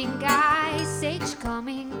age coming, ice age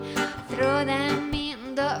coming. Throw them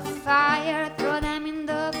in the fire, throw them in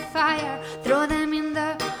the fire, throw them in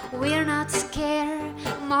the. We're not scared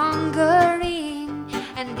mongering,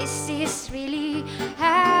 and this is really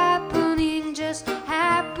happening, just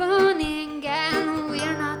happening, and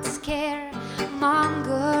we're not scared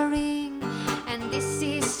mongering, and this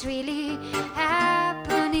is really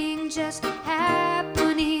happening, just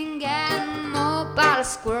happening, and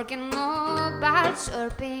mobiles working, mobiles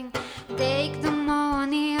chirping. Take the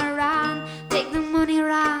money, run, take the money,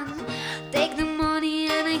 run, take the money,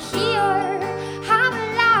 and here I'm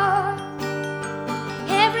allowed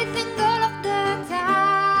everything all of the time.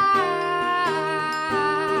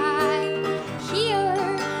 Here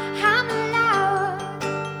I'm allowed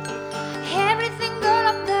everything all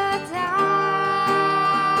of the time.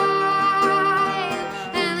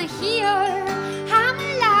 And here I'm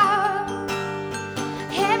allowed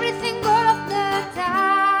everything all of the time.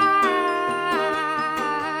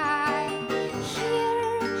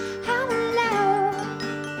 Here I'm allowed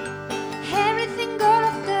everything all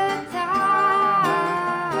of the time.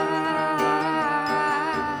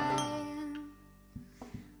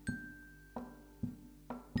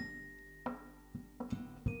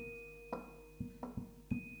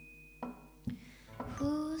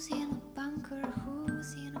 Who's in a bunker?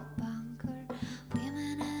 Who's in a bunker?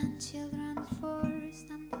 Women and children first,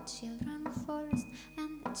 and the children first,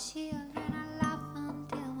 and the children. I laugh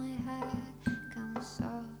until my head comes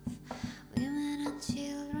off. Women and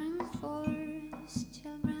children first,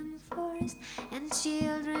 and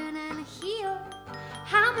children, and here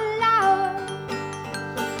I'm allowed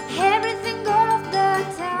everything all of the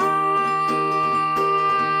time.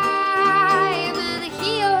 And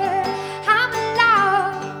here I'm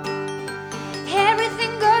allowed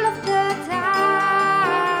everything all of the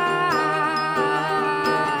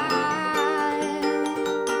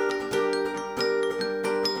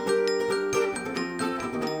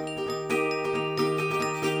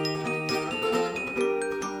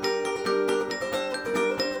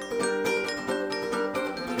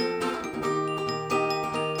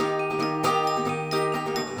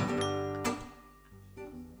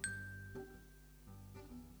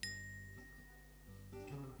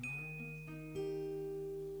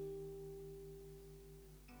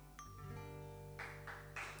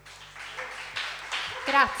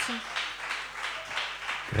Grazie.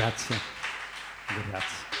 Grazie.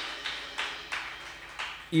 Grazie.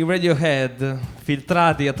 I Radiohead,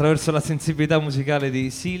 filtrati attraverso la sensibilità musicale di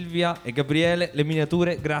Silvia e Gabriele, le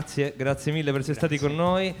miniature, grazie mille per essere stati con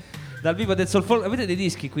noi. Dal vivo del Soul Folk, avete dei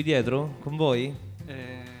dischi qui dietro con voi?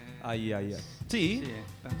 Ai. Sì? Sì,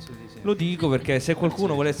 penso di sì. Lo dico perché se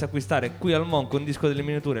qualcuno volesse acquistare qui al Monco un disco delle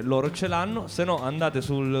miniature, loro ce l'hanno, se no andate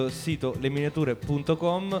sul sito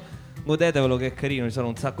leminiature.com, godetevelo che è carino, ci sono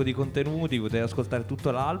un sacco di contenuti, potete ascoltare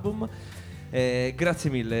tutto l'album. Grazie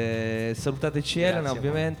mille, salutateci Elena, Grazie,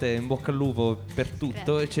 ovviamente, in bocca al lupo per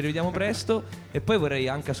tutto. Grazie. E ci rivediamo presto. E poi vorrei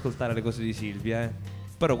anche ascoltare le cose di Silvia,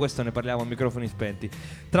 però questo ne parliamo a microfoni spenti.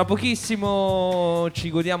 Tra pochissimo ci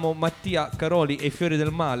godiamo Mattia, Caroli e i Fiori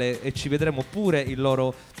del Male, e ci vedremo pure il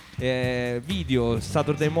loro video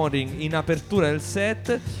Saturday Morning in apertura del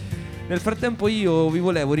set. Nel frattempo io vi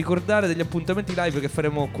volevo ricordare degli appuntamenti live che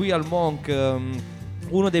faremo qui al Monk.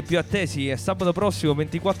 Uno dei più attesi è sabato prossimo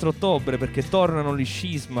 24 ottobre, perché tornano gli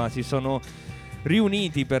Scisma, si sono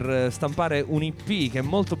riuniti per stampare un EP che è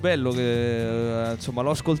molto bello, che insomma l'ho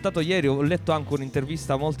ascoltato ieri, ho letto anche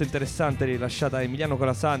un'intervista molto interessante rilasciata a Emiliano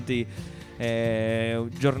Colasanti,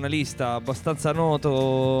 giornalista abbastanza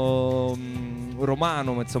noto,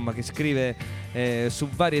 romano, insomma, che scrive su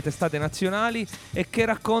varie testate nazionali e che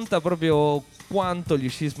racconta proprio quanto gli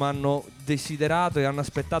Scisma hanno desiderato e hanno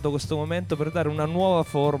aspettato questo momento per dare una nuova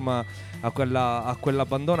forma a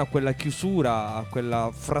quell'abbandono, a quella chiusura, a quella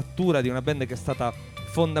frattura di una band che è stata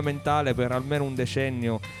fondamentale per almeno un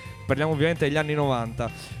decennio parliamo ovviamente degli anni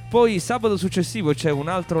 90. Poi sabato successivo c'è un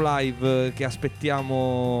altro live che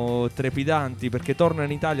aspettiamo trepidanti, perché torna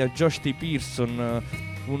in Italia Josh T. Pearson,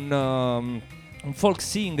 un folk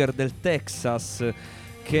singer del Texas,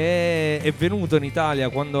 che è venuto in Italia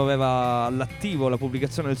quando aveva all'attivo la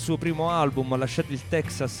pubblicazione del suo primo album. Ha lasciato il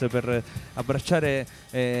Texas per abbracciare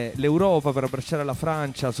l'Europa, per abbracciare la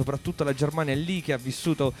Francia, soprattutto la Germania. È lì che ha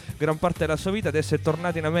vissuto gran parte della sua vita. Adesso è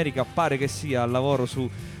tornato in America, pare che sia al lavoro su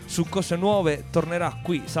cose nuove. Tornerà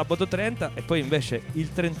qui sabato 30 e poi invece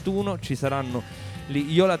il 31 ci saranno lì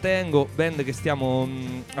Io La Tengo, band che stiamo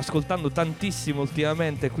ascoltando tantissimo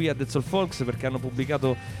ultimamente qui a Dead Soul Folks, perché hanno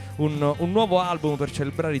pubblicato un nuovo album per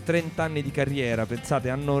celebrare i 30 anni di carriera. Pensate,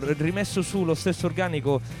 hanno rimesso su lo stesso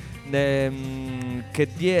organico che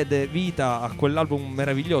diede vita a quell'album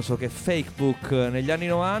meraviglioso che è Fake Book negli anni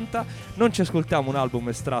 90. Non ci ascoltiamo un album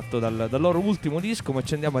estratto dal loro ultimo disco, ma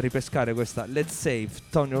ci andiamo a ripescare questa Let's Save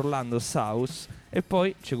Tony Orlando South e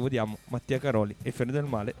poi ci godiamo Mattia Caroli e Fiori del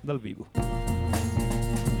Male dal vivo.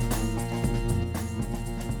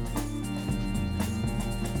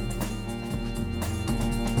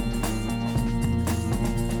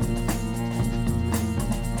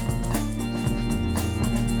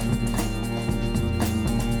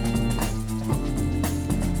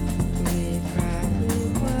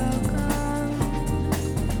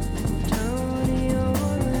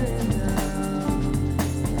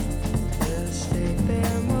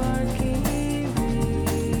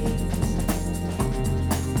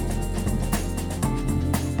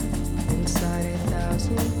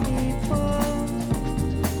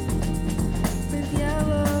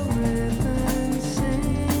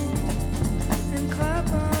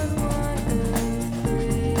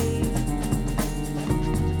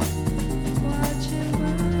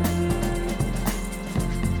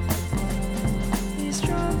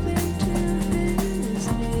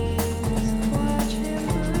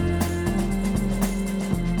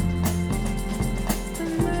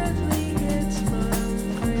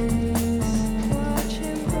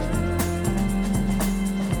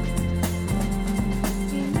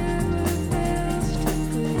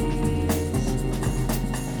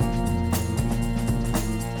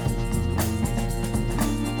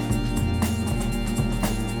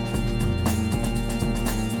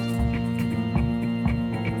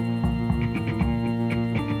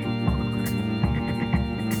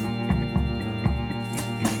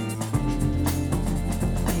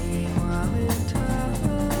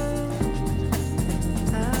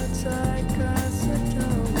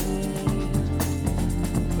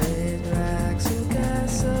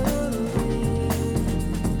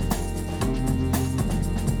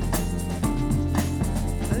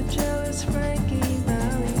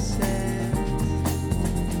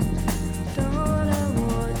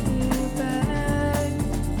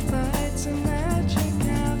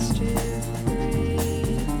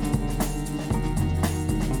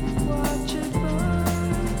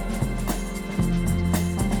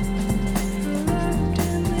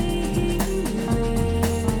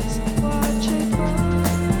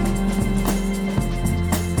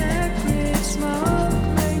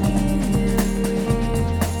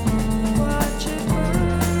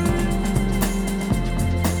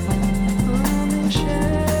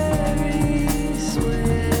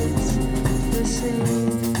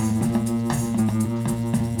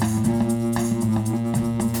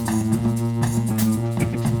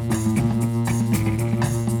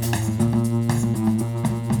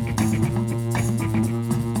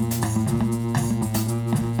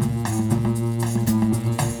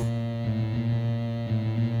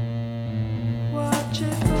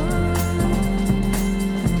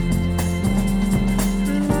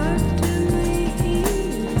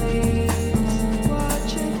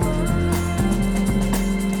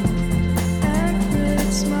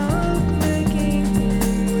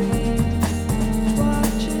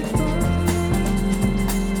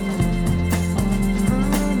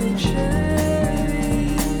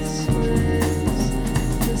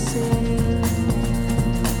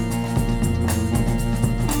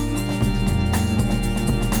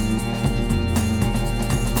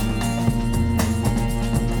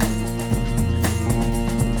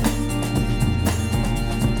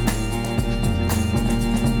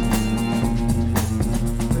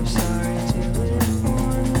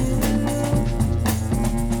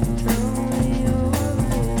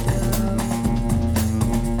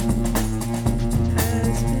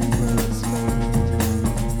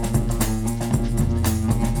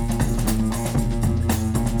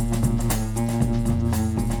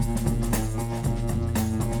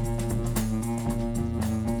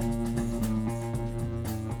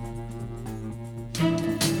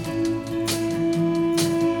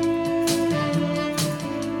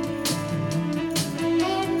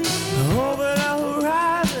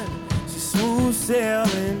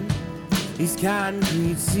 these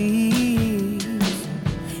concrete seas.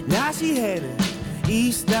 Now she headed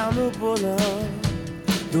east down the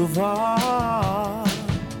boulevard.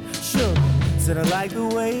 Sure, said I like the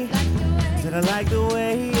way, said I like the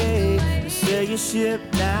way, yeah. You sail your ship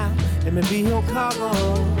now, let me be your cargo.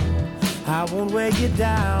 I won't weigh you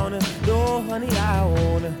down, no honey, I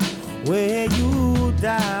won't weigh you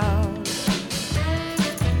down.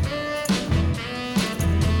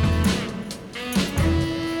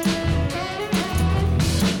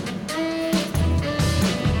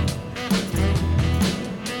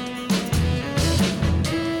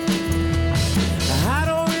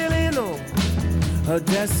 Her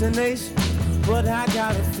destination, but I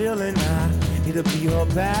got a feeling I need to be her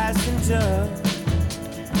passenger.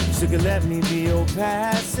 She could let me be your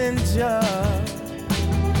passenger.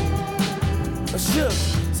 Sure,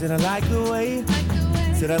 said I like the way,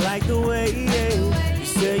 said I like the way, yeah. You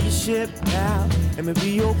sail your ship now, let me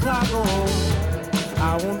be your cargo.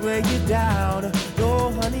 I won't weigh you down,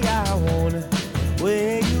 no honey, I won't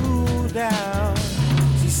weigh you down.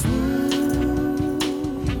 She's smooth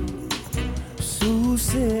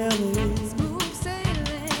sailing,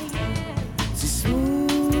 she's smooth,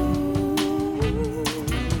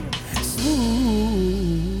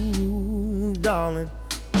 darling.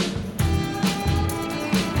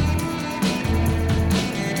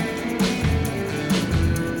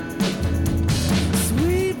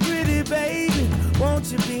 Sweet pretty baby, won't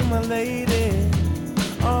you be my lady?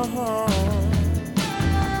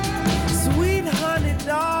 Sweet honey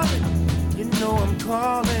darling, you know I'm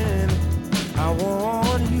calling. I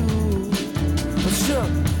want you, but sure,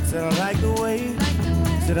 said I like the way,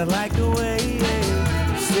 said I like the way,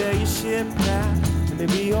 yeah. You sail your ship now, let me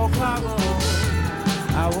be your cargo.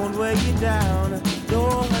 I won't weigh you down,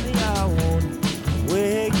 no honey, I won't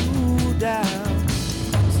weigh you down.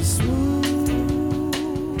 She's smooth,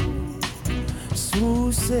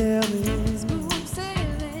 smooth sailing,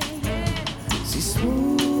 she's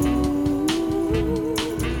smooth,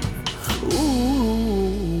 ooh,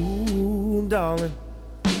 darling.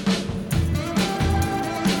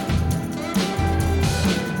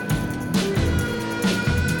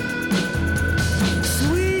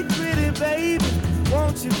 Sweet pretty baby,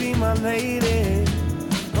 won't you be my lady?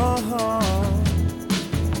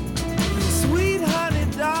 Sweet honey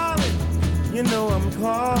darling, you know I'm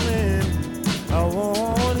calling. I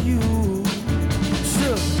want you.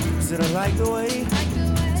 Sure, said I like the way,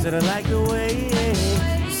 said I like the way, yeah.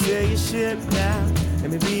 You sail your ship now, let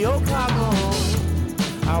me be your cargo.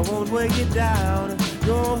 I won't weigh you down,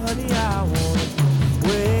 no honey, I won't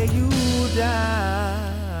weigh you down.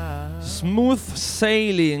 Smooth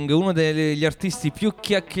Sailing, uno degli artisti più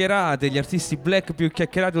chiacchierati, gli artisti black più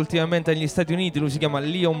chiacchierati ultimamente negli Stati Uniti. Lui si chiama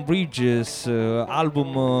Leon Bridges,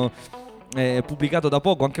 album pubblicato da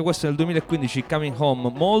poco, anche questo nel 2015, Coming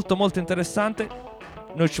Home, molto molto interessante.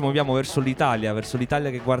 Noi ci muoviamo verso l'Italia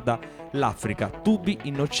che guarda l'Africa. Tubi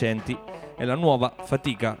innocenti è la nuova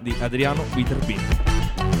fatica di Adriano Viterbini.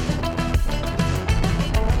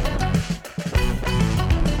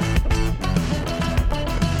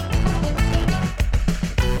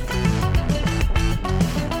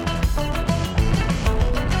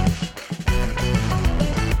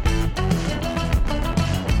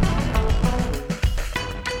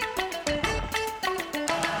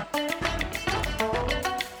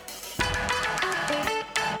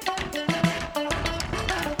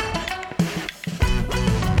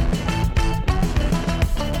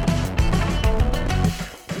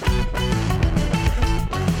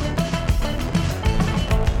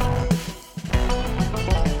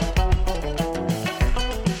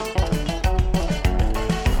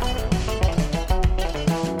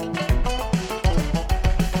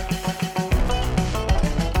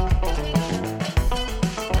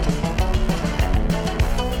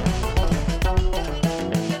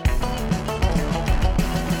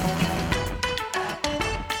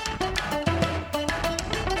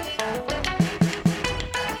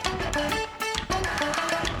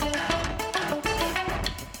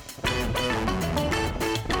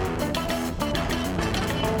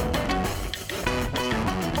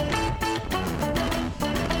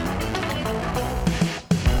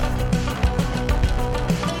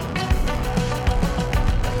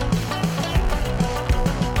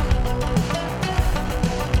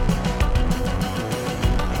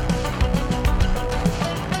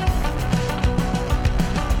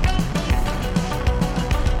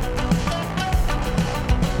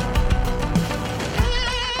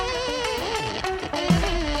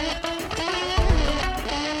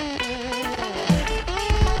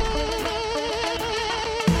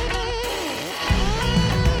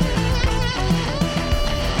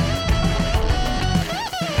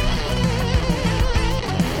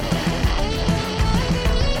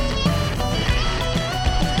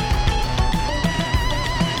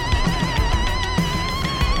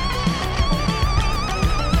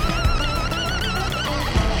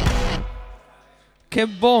 Che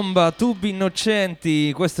bomba, tubi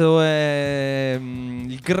innocenti. Questo è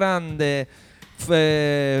il grande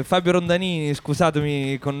Fabio Rondanini,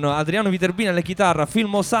 scusatemi, con Adriano Viterbini alla chitarra.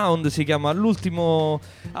 Filmo Sound si chiama l'ultimo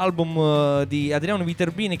album di Adriano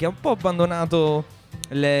Viterbini, che ha un po' abbandonato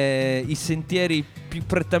i sentieri più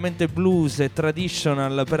prettamente blues e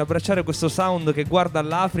traditional per abbracciare questo sound che guarda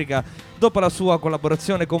all'Africa, dopo la sua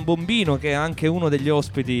collaborazione con Bombino, che è anche uno degli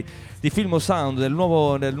ospiti di Filmo Sound, del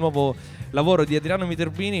nuovo lavoro di Adriano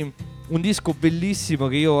Viterbini. Un disco bellissimo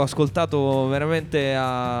che io ho ascoltato veramente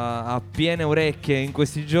a piene orecchie in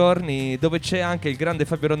questi giorni, dove c'è anche il grande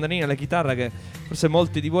Fabio Rondanini alla chitarra, che forse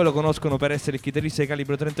molti di voi lo conoscono per essere il chitarrista di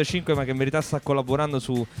Calibro 35, ma che in verità sta collaborando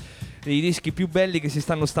su dei dischi più belli che si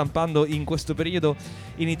stanno stampando in questo periodo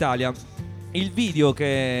in Italia. Il video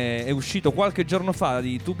che è uscito qualche giorno fa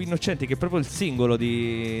di Tubi Innocenti, che è proprio il singolo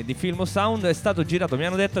di Filmo Sound, è stato girato, mi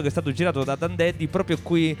hanno detto che è stato girato da Dan Daddy proprio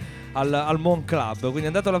qui al Mon Club, quindi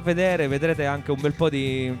andatelo a vedere, vedrete anche un bel po'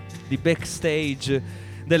 di backstage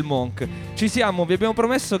del Monk. Ci siamo, vi abbiamo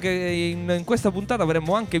promesso che in questa puntata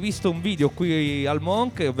avremmo anche visto un video qui al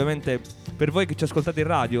Monk, e ovviamente per voi che ci ascoltate in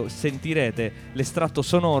radio sentirete l'estratto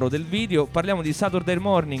sonoro del video. Parliamo di Saturday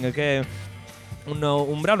Morning, che è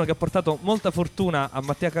un brano che ha portato molta fortuna a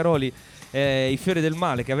Mattia Caroli e i Fiori del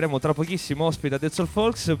Male, che avremo tra pochissimo ospite a Dead Soul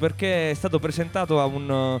Folks, perché è stato presentato a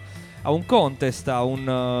un contest,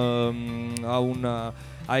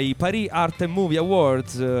 ai Paris Art and Movie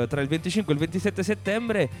Awards tra il 25 e il 27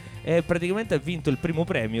 settembre, e praticamente ha vinto il primo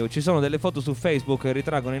premio. Ci sono delle foto su Facebook che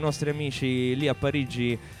ritraggono i nostri amici lì a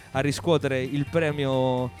Parigi a riscuotere il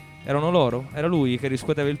premio. Erano loro? Era lui che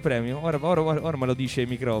riscuoteva il premio? Ora me lo dice ai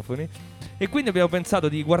microfoni. E quindi abbiamo pensato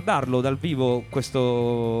di guardarlo dal vivo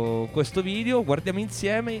questo video. Guardiamo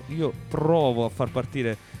insieme. Io provo a far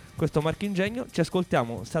partire questo marchingegno. Ci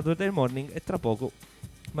ascoltiamo Saturday Morning e tra poco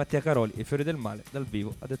Mattia Caroli e Fiori del Male dal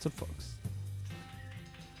vivo a Dead Soul Folks.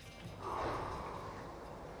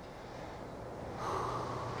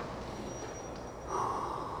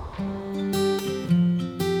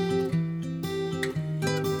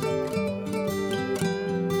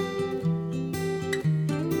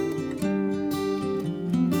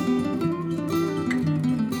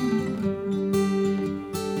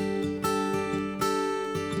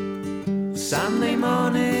 Sunday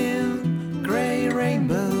morning, grey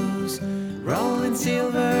rainbows, rolling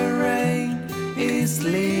silver rain is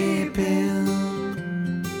sleeping.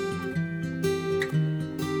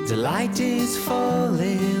 The light is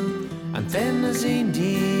falling, antennas in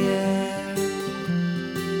the air.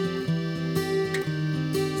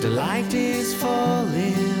 The light is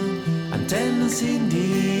falling, antennas in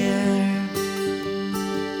the air.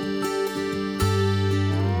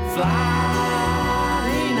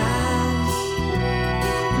 Flying owls,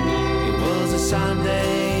 it was a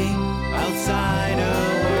Sunday outside a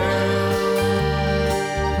world.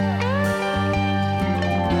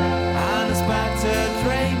 Unexpected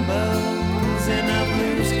rainbows in a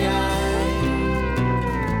blue sky.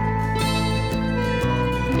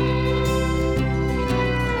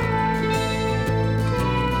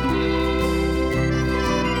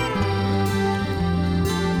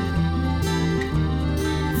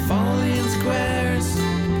 Falling squares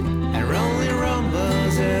and rolling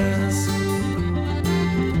rhombuses.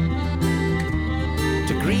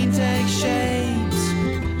 The green takes shapes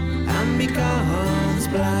and becomes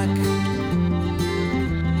black.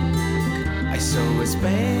 I saw a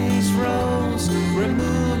space rose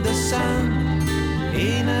remove the sun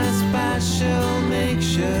in a special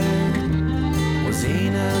mixture. Was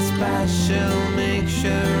in a special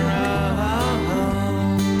mixture.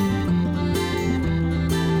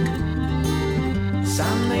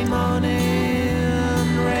 Sunday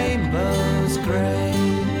morning, rainbows gray.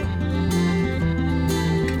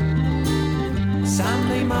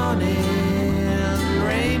 Sunday morning,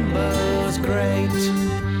 rainbows great.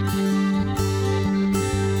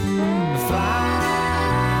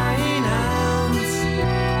 Flying owls,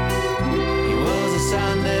 it was a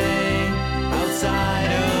Sunday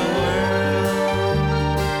outside a world.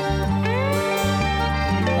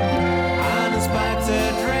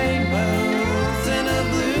 Unexpected rainbows in a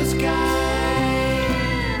blue sky.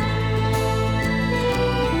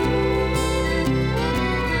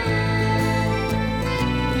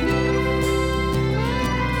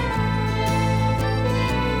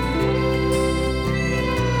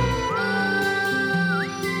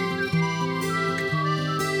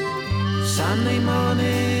 Sunday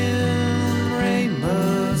morning,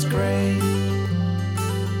 rainbows gray.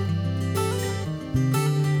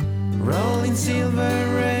 Rolling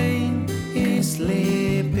silver rain is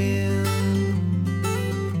sleeping.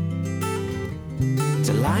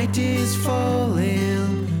 The light is falling,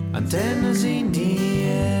 antennas in the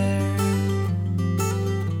air.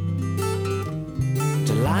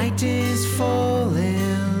 The light is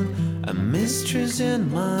falling, a mistress in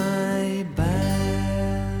my bed.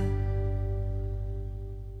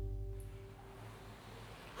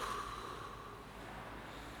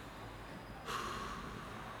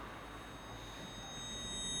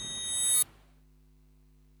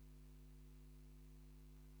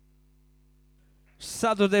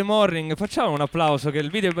 Saturday Morning, facciamo un applauso che il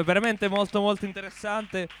video è veramente molto molto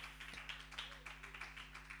interessante.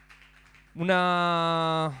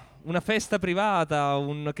 Una festa privata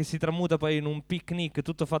che si tramuta poi in un picnic,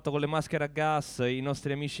 tutto fatto con le maschere a gas, i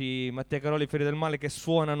nostri amici Mattia Caroli e Fiori del Male che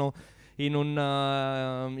suonano in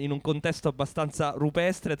un contesto abbastanza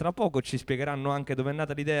rupestre. Tra poco ci spiegheranno anche dove è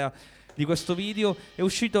nata l'idea di questo video. È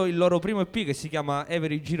uscito il loro primo EP che si chiama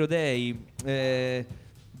Every Giro Day,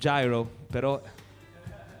 Gyro, però...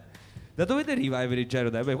 Da dove deriva Every Giro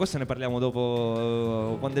Day? Beh, questo ne parliamo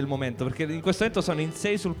dopo, quando è il momento, perché in questo momento sono in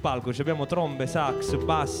 6 sul palco. Abbiamo trombe, sax,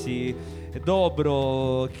 bassi,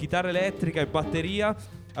 dobro, chitarra elettrica e batteria.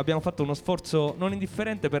 Abbiamo fatto uno sforzo non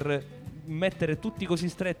indifferente per mettere tutti così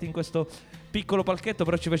stretti in questo piccolo palchetto,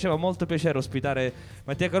 però ci faceva molto piacere ospitare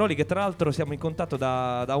Mattia Caroli, che tra l'altro siamo in contatto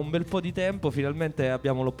da un bel po' di tempo. Finalmente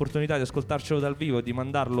abbiamo l'opportunità di ascoltarcelo dal vivo e di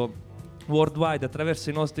mandarlo worldwide attraverso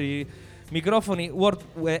i nostri microfoni.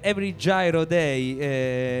 Every Gyro Day,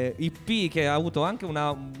 EP che ha avuto anche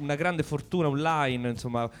una grande fortuna online.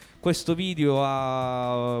 Insomma, questo video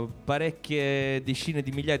ha parecchie decine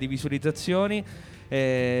di migliaia di visualizzazioni.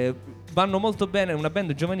 Vanno molto bene, una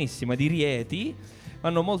band giovanissima di Rieti.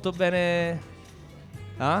 Vanno molto bene.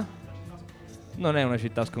 Ah? Non è una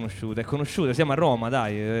città sconosciuta, è conosciuta, siamo a Roma,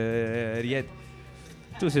 dai. Rieti.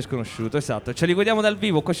 Tu sei sconosciuto, esatto. Ce li guardiamo dal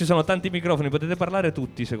vivo, qua ci sono tanti microfoni, potete parlare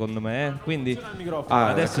tutti secondo me, quindi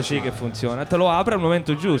adesso sì che funziona. Te lo apre al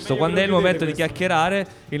momento giusto, quando è il momento di chiacchierare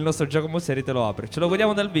il nostro Giacomo Seri te lo apre. Ce lo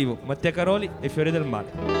guardiamo dal vivo, Mattia Caroli e Fiori del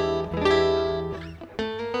Male.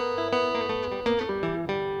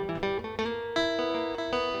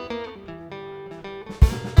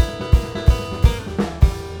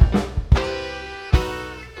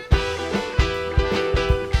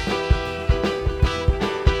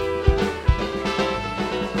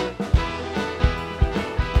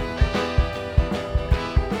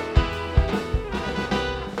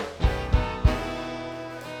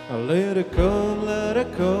 Let it come, let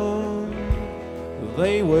it come.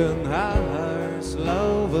 They win hearts,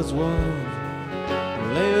 love is one.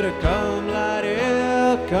 Let it come, let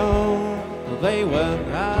it come. They win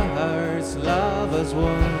hearts, love is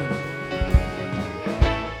one.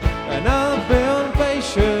 And I've been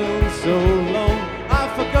patient so long,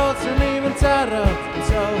 I've forgotten even terror and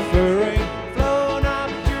suffering. Flown up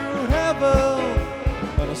to heaven,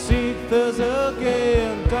 but I see this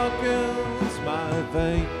again, darkens my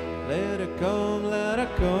vein. Let it come,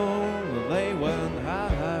 they win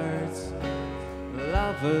hearts,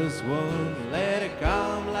 love is one. Let it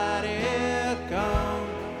come,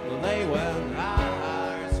 they win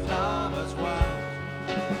hearts, love is one.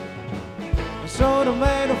 So the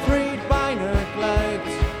man of freed by neglect,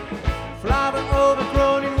 flower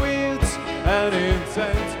overgrown in weeds and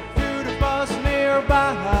intent. To the bus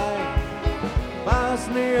nearby,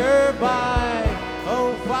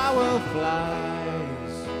 oh fireflies.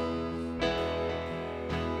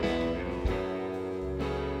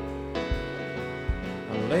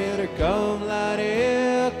 Let it come,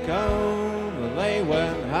 they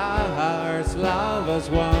win hearts, love is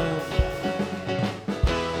one.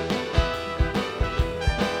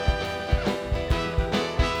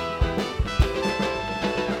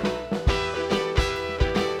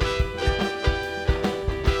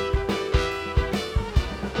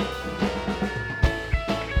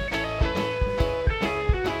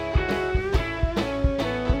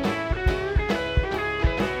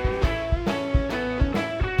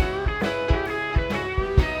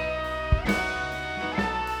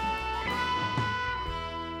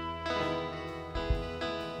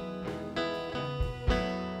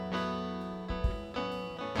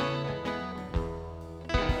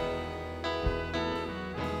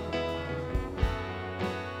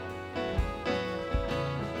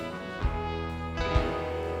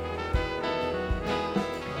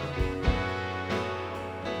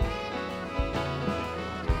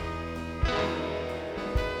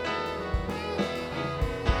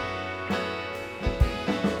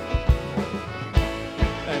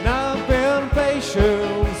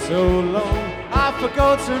 So long, I've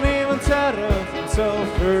forgotten even terror and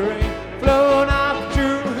suffering. Flown up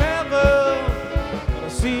to heaven, and I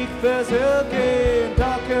seek this again,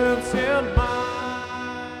 darkens in my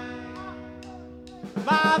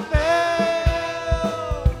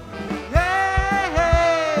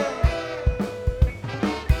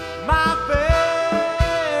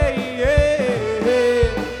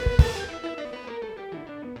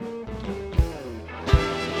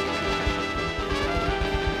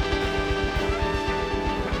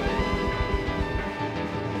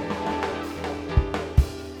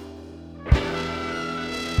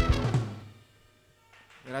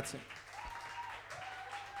Grazie.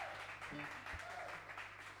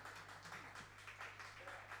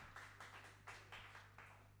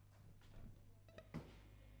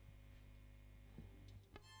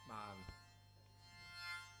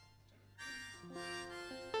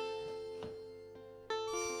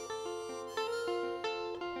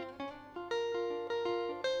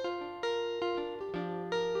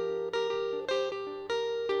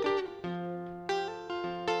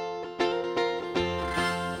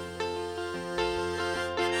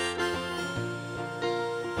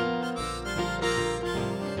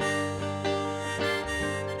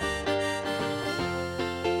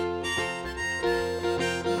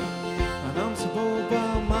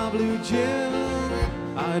 blue gin.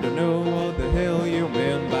 I don't know what the hell you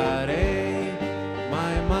mean, but hey,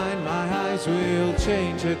 my mind, my eyes will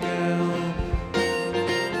change again.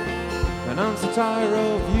 And I'm so tired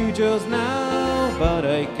of you just now, but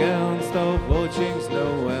I can't stop watching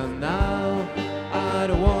snow. And now I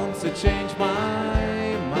don't want to change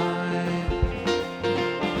my mind,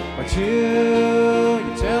 but you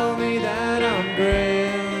tell me that I'm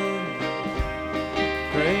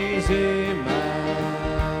crazy man.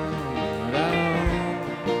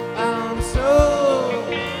 I'm so,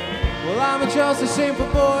 well, I'm just a simple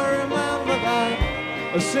boy, remember that.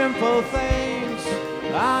 A simple things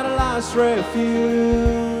are the last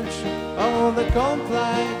refuge of the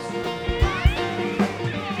complex.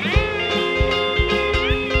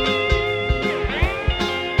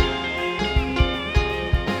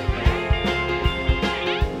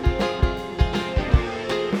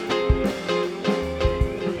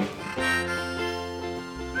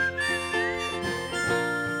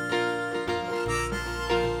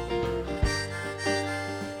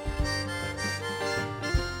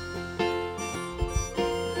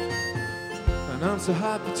 I'm so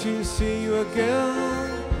happy to see you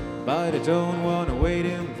again, but I don't want to wait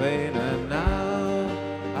in vain. And now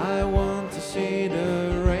I want to see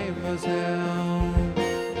the rainbows down.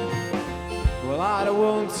 Well, I don't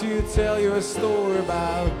want to tell you a story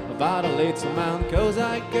about a little man, 'cause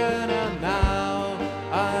I can. And now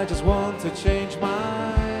I just want to change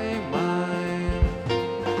my mind,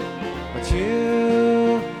 but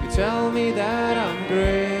you tell me that I'm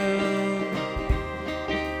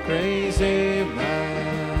crazy man.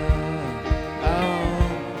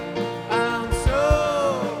 Oh, I'm so,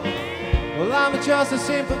 well, I'm just a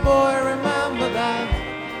simple boy, remember that.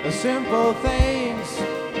 The simple things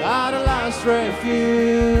are the last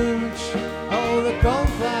refuge of the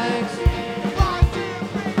complex.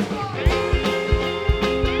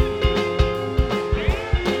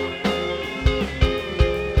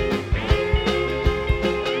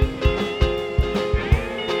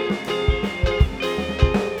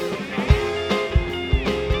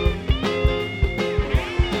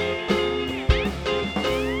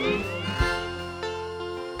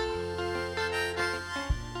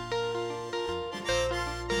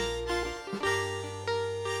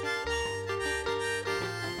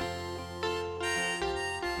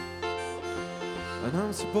 And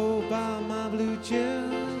I'm so bored by my blue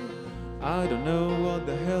gin. I don't know what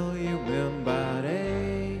the hell you mean, but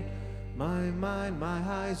hey, my mind, my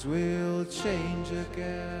eyes will change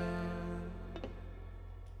again.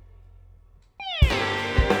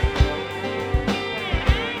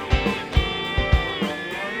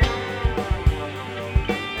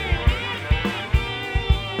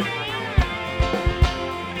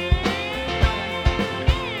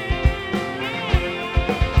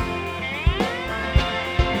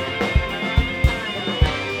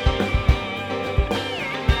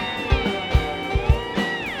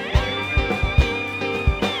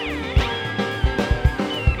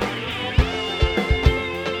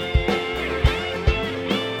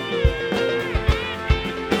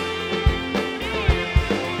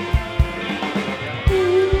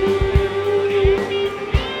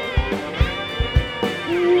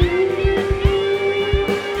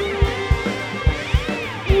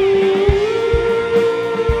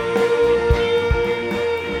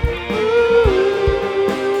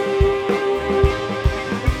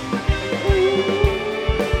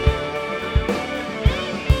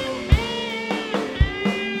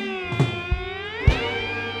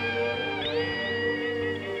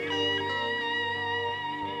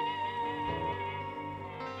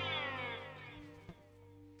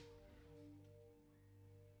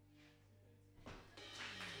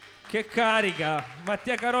 Che carica!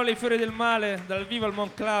 Mattia Caroli, Fiori del Male, dal vivo al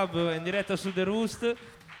Mon Club, in diretta su The Roost.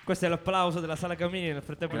 Questo è l'applauso della Sala Camini. Nel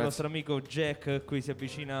frattempo il nostro amico Jack qui si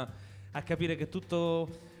avvicina a capire che tutto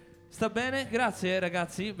Sta bene, grazie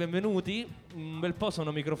ragazzi, benvenuti. Un bel po'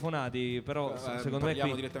 sono microfonati, però secondo me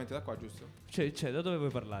parliamo qui direttamente da qua, giusto? Cioè, da dove vuoi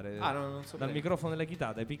parlare? Ah, no, non saprei. Dal microfono della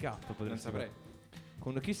chitarra, dai pick up Non saprei.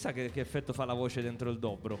 Chissà che effetto fa la voce dentro il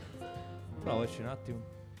dobro. Provaci un attimo.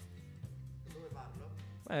 Dove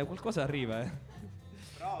parlo? Qualcosa arriva,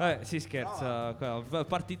 si scherza.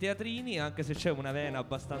 Parti teatrini, anche se c'è una vena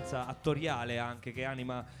abbastanza attoriale anche che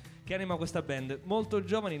anima questa band. Molto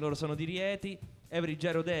giovani, loro sono di Rieti. Every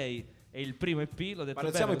Gyro Day è il primo EP, l'ho detto Ma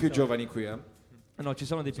non bene, siamo i più giovani qui, eh? No, ci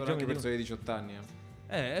sono dei più Sono anche giovani. persone di 18 anni,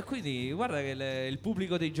 E quindi guarda che il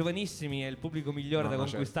pubblico dei giovanissimi è il pubblico migliore da No,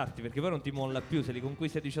 conquistarti, perché poi non ti molla più. Se li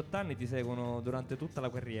conquisti a 18 anni ti seguono durante tutta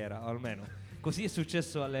la carriera, almeno così è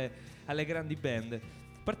successo alle grandi band.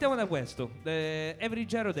 Partiamo da questo, Every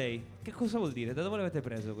Gyro Day. Che cosa vuol dire? Da dove l'avete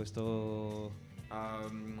preso questo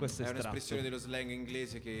è un'espressione dello slang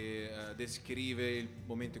inglese che descrive il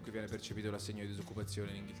momento in cui viene percepito l'assegno di disoccupazione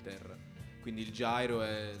in Inghilterra. Quindi il gyro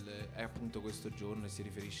è appunto questo giorno e si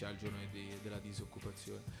riferisce al giorno della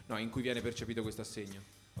disoccupazione, no, in cui viene percepito questo assegno.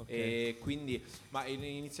 Okay. E quindi, ma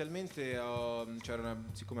inizialmente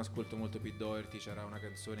siccome ascolto molto Pete Doherty, c'era una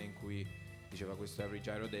canzone in cui diceva questo Every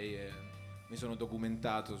Gyro Day e mi sono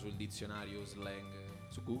documentato sul dizionario slang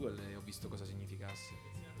su Google e ho visto cosa significasse.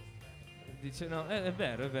 No, è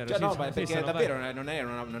vero. Cioè, sì, no, sono- perché sì, sono davvero vari- non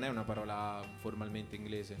è una parola formalmente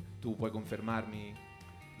inglese. Tu puoi confermarmi?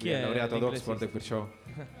 Chi Lui è laureato ad l'inglesista? Oxford e perciò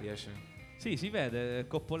riesce. Sì, si vede,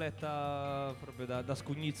 coppoletta proprio da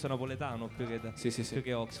scugnizzo napoletano più che, Sì. più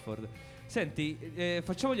che Oxford. Senti,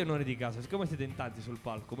 facciamo gli onori di casa, siccome siete in tanti sul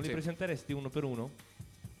palco, me li Sì. presenteresti uno per uno?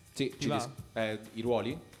 Sì, Ti va? i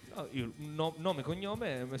ruoli? Nome,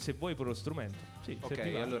 cognome, se vuoi pure lo strumento. Sì, se Ok, ti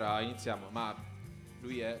va. allora iniziamo. Ma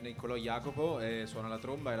lui è Niccolò Jacopo e suona la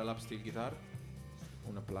tromba e la lap steel guitar.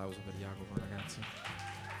 Un applauso per Jacopo, ragazzi.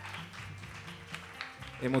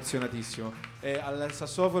 Emozionatissimo. E al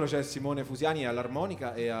sassofono c'è Simone Fusiani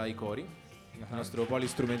all'armonica e ai cori, il nostro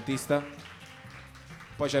polistrumentista.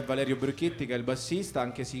 Poi c'è Valerio Brucchetti che è il bassista,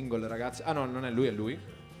 anche single, ragazzi. Ah no, non è lui, è lui.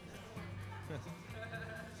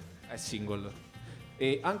 È single.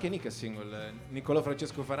 E anche Nick è single. Niccolò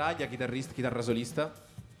Francesco Faraglia, chitarra solista.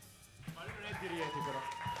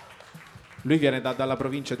 Lui viene dalla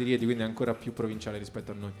provincia di Rieti, quindi è ancora più provinciale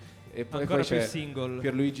rispetto a noi. E poi Ancora più c'è single.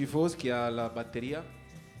 Pierluigi Foschi alla batteria,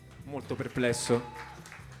 molto perplesso.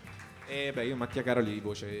 E io Mattia Caroli,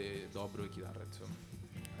 voce, dobro e chitarra, insomma.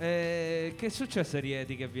 Che è successo a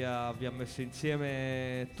Rieti che vi ha messo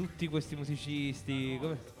insieme tutti questi musicisti?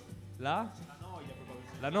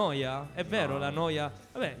 La noia? È vero, la noia.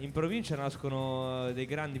 Vabbè, in provincia nascono dei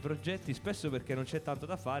grandi progetti, spesso perché non c'è tanto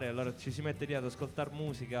da fare, allora ci si mette lì ad ascoltare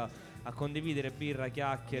musica, a condividere birra,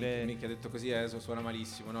 chiacchiere. Mica detto così suona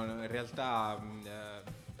malissimo, no? In realtà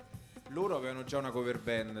loro avevano già una cover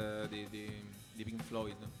band di Pink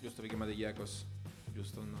Floyd, giusto? Vi chiamate gli Echos,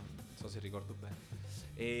 giusto? No, non so se ricordo bene.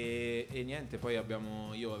 E niente, poi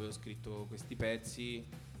io avevo scritto questi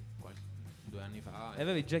pezzi 2 anni fa. E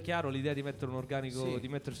avevi già chiaro l'idea di mettere un organico, Sì. di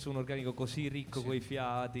mettere su un organico così ricco Sì. coi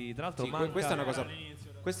fiati. Tra l'altro Sì, manca... questa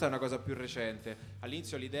è una cosa più recente.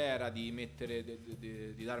 All'inizio l'idea era di mettere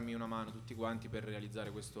di darmi una mano tutti quanti per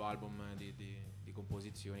realizzare questo album di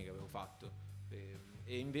composizioni che avevo fatto.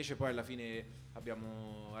 E invece poi alla fine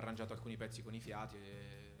abbiamo arrangiato alcuni pezzi con i fiati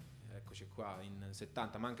e eccoci qua in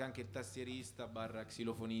 70. Manca anche il tastierista /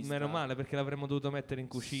 xilofonista. Meno male, perché l'avremmo dovuto mettere in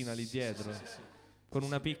cucina lì dietro. Sì. Con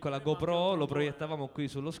una piccola GoPro lo proiettavamo qui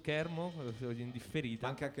sullo schermo in differita.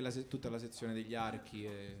 Manca anche tutta la sezione degli archi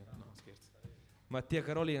no, scherzo. Mattia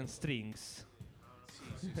Caroli and Strings.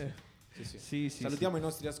 Sì. Sì, Salutiamo i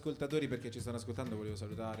nostri ascoltatori perché ci stanno ascoltando. Volevo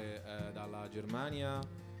salutare dalla Germania,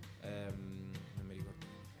 non mi ricordo,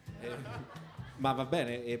 ma va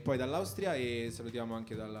bene, e poi dall'Austria, e salutiamo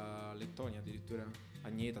anche dalla Lettonia addirittura.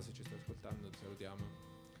 Agneta, se ci sta ascoltando, ti salutiamo.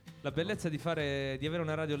 La bellezza di avere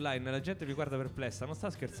una radio online, la gente vi guarda perplessa, non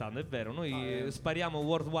sta scherzando, è vero. Noi spariamo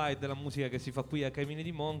worldwide la musica che si fa qui a Caimini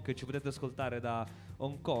di Monk, ci potete ascoltare da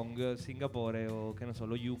Hong Kong, Singapore o che ne so,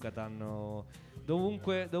 lo Yucatan o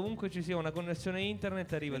dovunque ci sia una connessione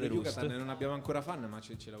internet arriva Nello The Roost. Yucatan non abbiamo ancora fan, ma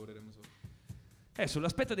ci lavoreremo sopra.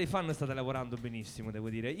 Sull'aspetto dei fan state lavorando benissimo, devo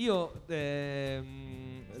dire.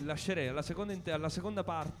 Lascerei alla seconda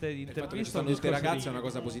parte di Il fatto che ci intervista stanno tutte ragazze è una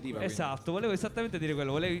cosa positiva. quindi. Esatto, volevo esattamente dire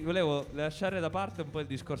quello. Volevo lasciare da parte un po' il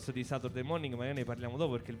discorso di Saturday Morning, ma ne parliamo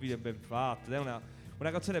dopo perché il video è ben fatto ed è una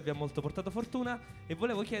canzone che vi ha molto portato fortuna. E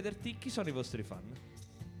volevo chiederti chi sono i vostri fan.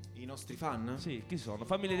 I nostri fan? Sì, chi sono?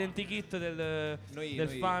 Fammi l'identikit del Noi-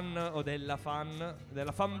 fan o della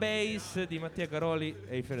fan base di Mattia Caroli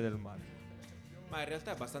e i Fiori del Mare. Ma in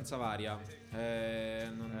realtà è abbastanza varia,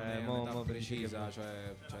 non è un'età precisa,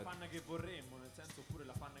 cioè la fan che vorremmo, nel senso, oppure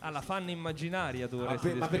la fan che la fan immaginaria tu vorresti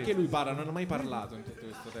ma descrivere. perché lui parla? Non ho mai parlato in tutto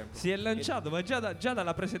questo tempo. Si è lanciato, ma già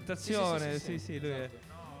dalla presentazione. Sì, lui è.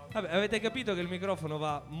 Vabbè, avete capito che il microfono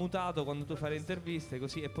va mutato quando tu fai le interviste,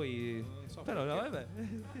 così e poi. Non so Però no, perché.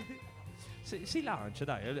 vabbè. Si lancia,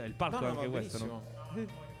 dai, il palco No, è anche va questo, no?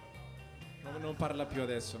 Non parla più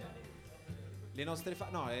adesso. Le nostre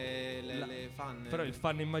fan, no, le fan. Però il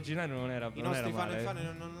fan immaginario non era I non nostri era fan male. e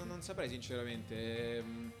fan non saprei sinceramente.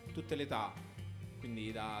 Tutte le età.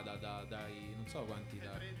 Quindi dai non so quanti,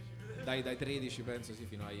 dai 13 penso sì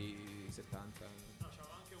fino ai 70. No, c'era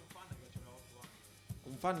anche un fan che aveva 8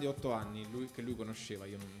 anni. Un fan di 8 anni, che lui conosceva,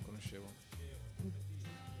 io non conoscevo.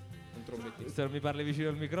 Un trombettista. Se non mi parli vicino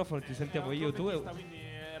al microfono ci sentiamo io, tu e Quindi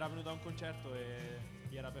era venuto a un concerto e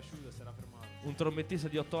gli era piaciuto e si era fermato. un trombettista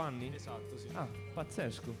di 8 anni? Esatto, sì. Ah,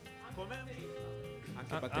 pazzesco. Come?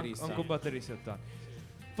 Anche batterista. Anche un batterista di 8 anni.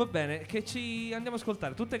 Va bene, che ci andiamo ad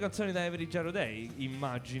ascoltare tutte canzoni da Every Gyro Day,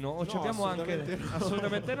 immagino. O ci No, abbiamo anche. assolutamente no.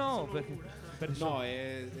 Assolutamente no. Perché No,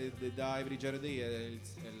 è da Every Gyro Day è il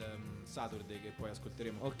Saturday che poi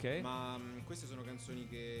ascolteremo. Ok. Ma queste sono canzoni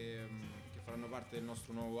che faranno parte del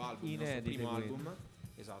nostro nuovo album, il Inedite, nostro primo quindi. album.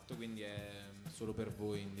 Esatto, quindi è solo per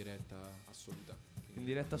voi in diretta assoluta. In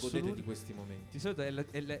diretta Godete assoluta. di questi momenti. Di solito è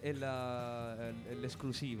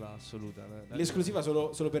l'esclusiva assoluta. L'esclusiva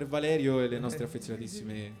solo per Valerio e le nostre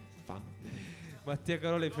affezionatissime fan. Mattia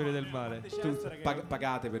Caroli e Fiori del Mare. Cesare che-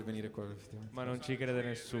 Pagate per venire qua effettivamente. Ma non ci crede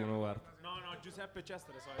nessuno, guarda. No, Giuseppe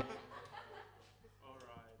Cesare, sai.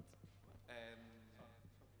 Alright.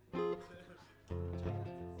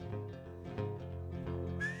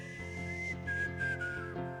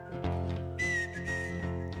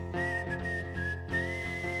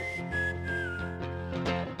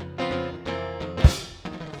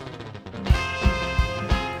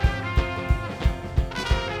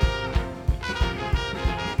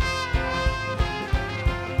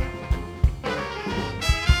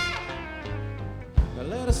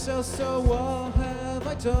 Let us so what have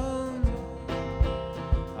I done?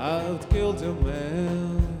 I've killed a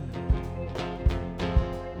man.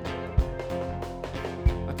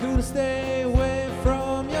 I couldn't stay away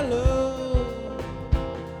from your love,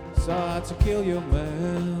 so I had to kill your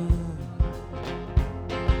man.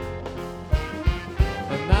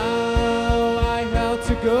 And now I have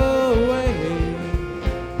to go away.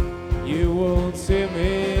 You won't see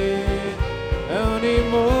me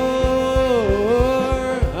anymore.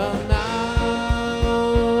 And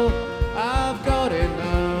now I've got it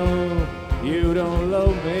now. You don't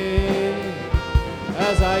love me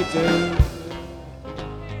as I do.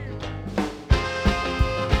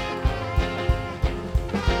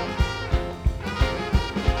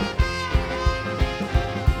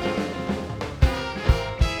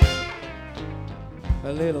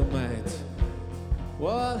 A little mate,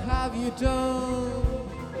 what have you done?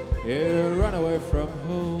 You run away from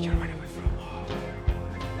home.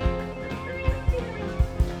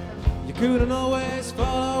 You couldn't always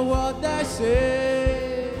follow what they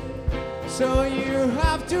say, so you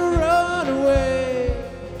have to run away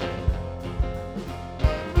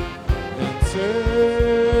in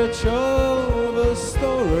search of a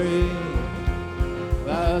story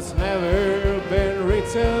that's never been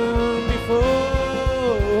written before.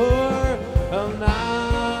 And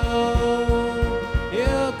now you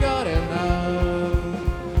got it now.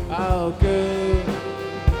 How good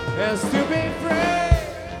is to be free.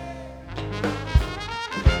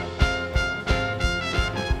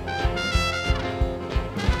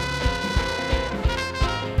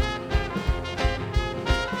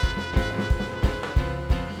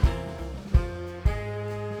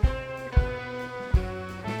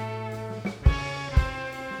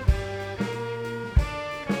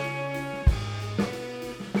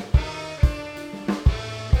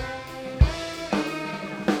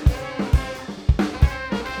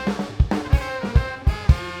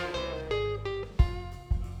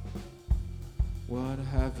 What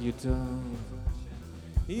have you done?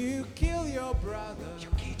 You kill your brother. You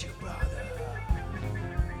killed your brother.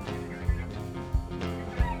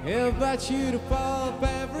 He'll bet you to pulp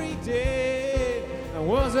every day. It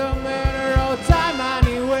was a matter of time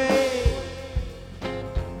anyway.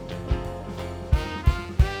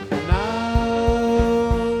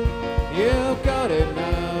 Now you've got it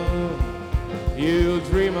now. You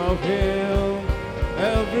dream of him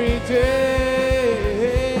every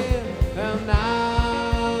day. And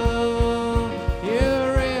now you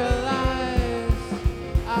realize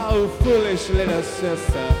how foolish, little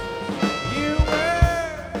sister, you were.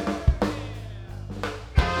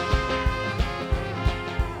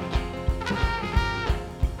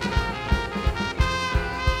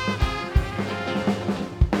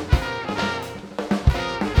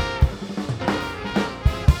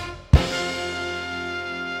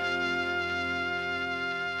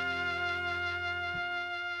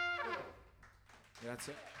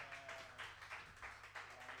 Grazie.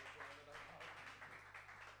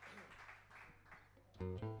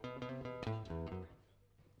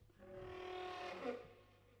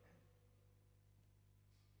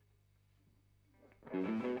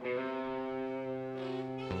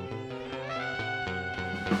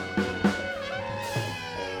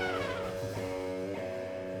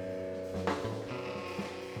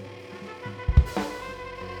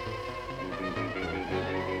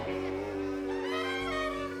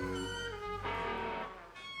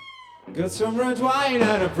 Got some red wine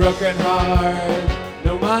and a broken heart.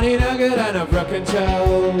 No money, no good and a broken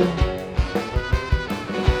toe.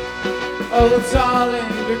 Oh, darling,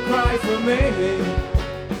 don't cry for me.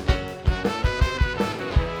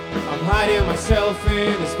 I'm hiding myself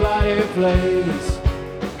in this bloody place.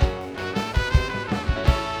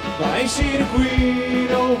 But ain't she the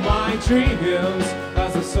queen of my dreams?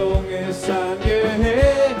 As the song is sung,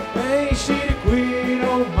 yeah. Ain't she the queen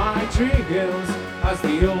of my dreams? As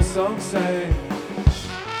the old song sang.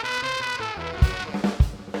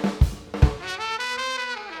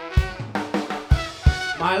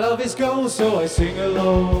 My love is gone, so I sing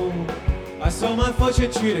alone. I saw my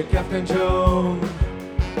fortune treated Captain Joe.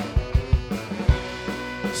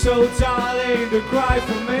 So darling, don't cry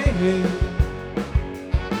for me.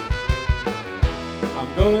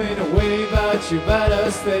 I'm going away, but you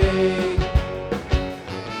better stay.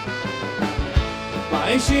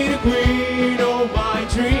 Ain't she the queen of my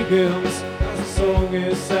dreams? As the song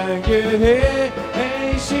is sang, yeah.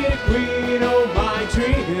 Ain't she the queen of my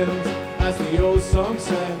dreams? As the old song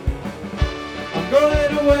sang. I'm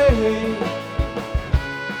going away.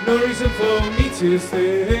 No reason for me to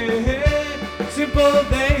stay. Simple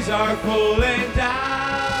days are falling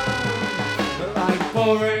down like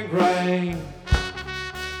pouring rain.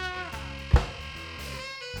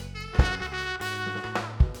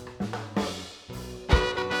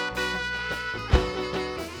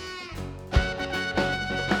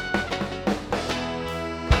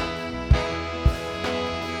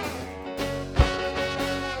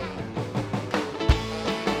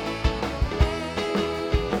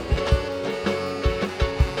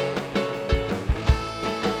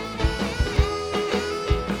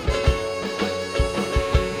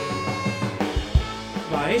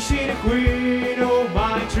 Ain't she the queen of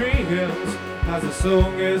my dreams? As the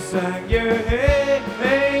song is sang, yeah.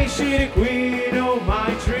 Ain't she the queen of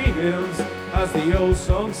my dreams? As the old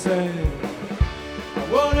song sang. I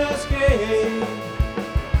wanna escape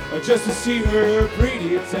just to see her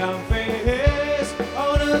pretty town face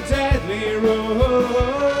on a deadly road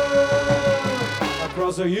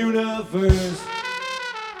across the universe.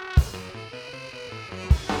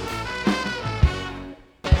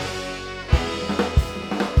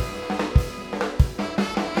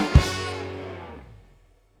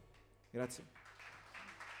 Grazie.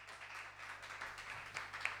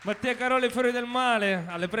 Mattia Caroli, Fuori del Male,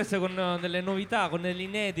 alle prese con delle novità, con degli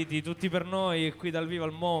inediti, tutti per noi qui dal vivo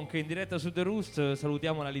al Monk, in diretta su The Roost.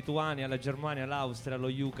 Salutiamo la Lituania, la Germania, l'Austria, lo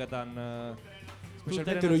Yucatan,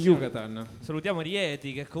 Specialmente lo Yucatan. Salutiamo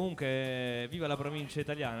Rieti, che comunque viva la provincia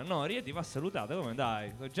italiana. No, Rieti va salutata, come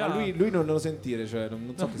dai? Già... Ma lui non lo sentire, cioè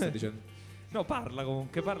non so che sta dicendo. No, parla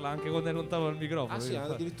comunque, parla anche quando è lontano dal microfono. Ah sì,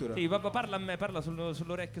 addirittura? Sì, parla a me, parla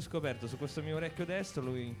sull'orecchio scoperto, su questo mio orecchio destro,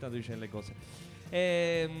 lui intanto dice le cose.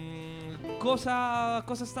 Su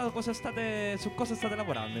cosa state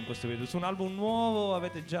lavorando in questo periodo? Su un album nuovo?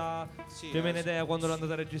 Avete già più o meno idea quando lo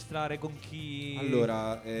andate a registrare? Con chi?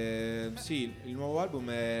 Allora, sì, il nuovo album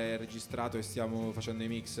è registrato e stiamo facendo i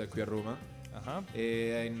mix qui a Roma. Uh-huh.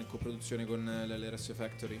 E è in coproduzione con l'RS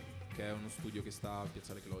Factory, che è uno studio che sta a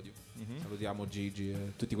Piazzale Clodio. Salutiamo Gigi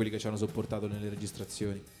e tutti quelli che ci hanno sopportato nelle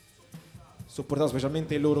registrazioni. Sopportato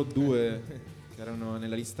specialmente loro due che erano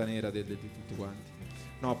nella lista nera di tutti quanti.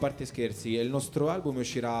 No, a parte scherzi, il nostro album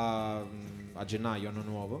uscirà a gennaio, anno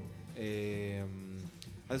nuovo, e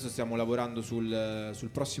adesso stiamo lavorando sul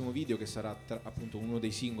prossimo video, che sarà appunto uno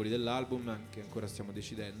dei singoli dell'album, che ancora stiamo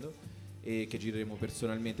decidendo, e che gireremo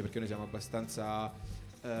personalmente, perché noi siamo abbastanza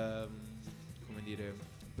come dire,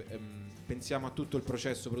 pensiamo a tutto il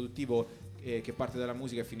processo produttivo che parte dalla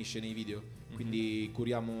musica e finisce nei video, quindi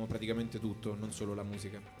curiamo praticamente tutto, non solo la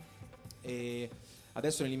musica. E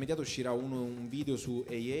adesso nell'immediato uscirà un video su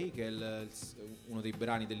AA, che è uno dei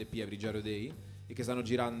brani dell'EP Every Day, e che stanno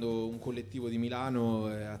girando un collettivo di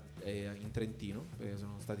Milano e in Trentino,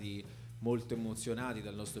 sono stati molto emozionati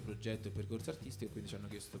dal nostro progetto e percorso artistico, e quindi ci hanno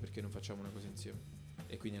chiesto perché non facciamo una cosa insieme.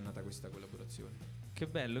 e quindi è nata questa collaborazione. Che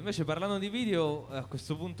bello. Invece parlando di video, a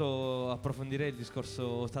questo punto approfondirei il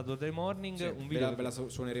discorso Saturday Morning. Sì, Un video ve la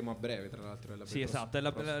suoneremo a breve, tra l'altro. sì, esatto, è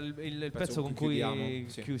il pezzo con cui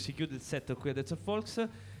si chiude il set qui a Death of Folks.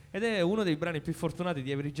 Ed è uno dei brani più fortunati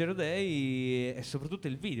di Every Zero Day. E soprattutto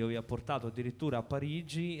il video vi ha portato addirittura a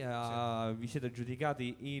Parigi. Vi siete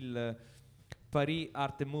aggiudicati il Paris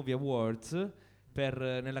Art and Movie Awards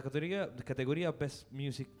nella categoria Best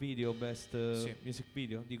Music Video. Best Music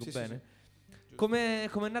Video, dico bene? Come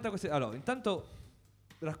è nata questa? Allora, intanto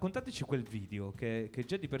raccontateci quel video che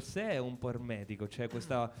già di per sé è un po' ermetico. Cioè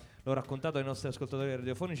l'ho raccontato ai nostri ascoltatori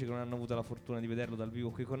radiofonici che non hanno avuto la fortuna di vederlo dal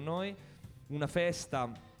vivo qui con noi. Una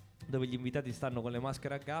festa dove gli invitati stanno con le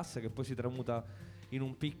maschere a gas, che poi si tramuta in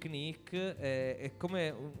un picnic. È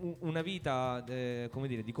come una vita come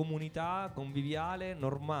dire, di comunità conviviale,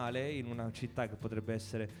 normale, in una città che potrebbe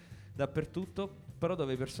essere dappertutto, però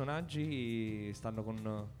dove i personaggi stanno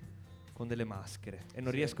con delle maschere e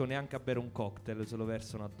non riescono neanche a bere un cocktail, se lo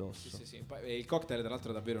versano addosso. Sì. Poi, il cocktail tra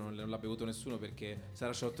l'altro davvero non l'ha bevuto nessuno perché si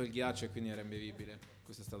era sciolto il ghiaccio e quindi era imbevibile.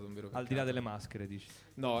 Questo è stato un vero peccato. Al di là delle maschere, dici?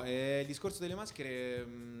 No, il discorso delle maschere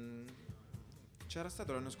c'era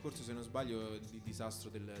stato l'anno scorso, se non sbaglio, il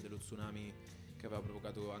disastro dello tsunami che aveva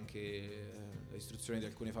provocato anche la distruzione di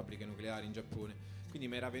alcune fabbriche nucleari in Giappone. Quindi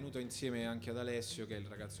mi era venuto insieme anche ad Alessio, che è il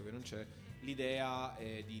ragazzo che non c'è, l'idea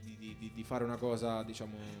di fare una cosa,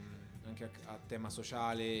 diciamo, anche a tema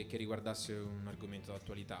sociale che riguardasse un argomento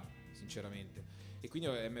d'attualità, sinceramente. E quindi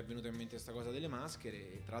mi è venuta in mente questa cosa delle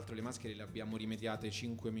maschere. E tra l'altro le maschere le abbiamo rimediate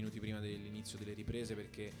 5 minuti prima dell'inizio delle riprese,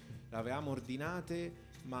 perché le avevamo ordinate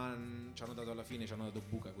ma ci hanno dato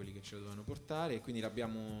buca quelli che ce le dovevano portare, e quindi le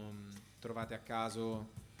abbiamo trovate a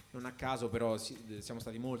caso. Non a caso, però siamo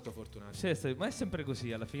stati molto fortunati. Sì, ma è sempre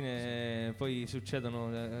così, alla fine poi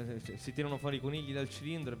succedono, si tirano fuori i conigli dal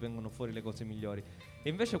cilindro e vengono fuori le cose migliori. E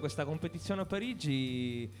invece questa competizione a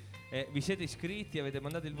Parigi, vi siete iscritti, avete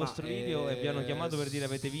mandato il vostro video e vi hanno chiamato per dire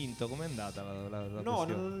avete vinto? Com'è andata la No,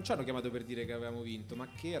 questione? non ci hanno chiamato per dire che avevamo vinto, ma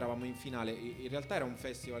che eravamo in finale. In realtà era un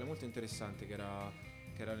festival molto interessante che era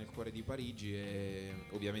nel cuore di Parigi, e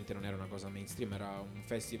ovviamente non era una cosa mainstream, era un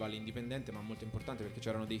festival indipendente ma molto importante, perché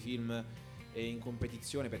c'erano dei film in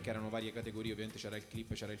competizione, perché erano varie categorie. Ovviamente c'era il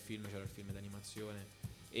clip, c'era il film d'animazione,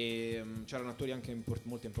 e c'erano attori anche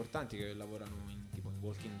molto importanti che lavorano tipo in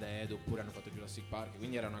Walking Dead, oppure hanno fatto Jurassic Park,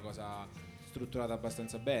 quindi era una cosa strutturata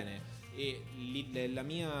abbastanza bene. E la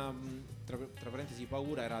mia tra parentesi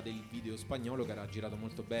paura era del video spagnolo, che era girato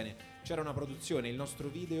molto bene. C'era una produzione, il nostro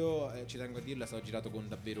video, ci tengo a dirla, è stato girato con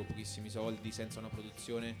davvero pochissimi soldi, senza una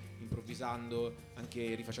produzione, improvvisando,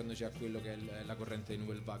 anche rifacendoci a quello che è la corrente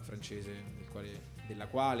Nouvelle Vague francese, della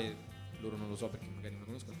quale loro non lo so perché magari non lo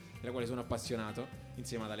conoscono, della quale sono appassionato,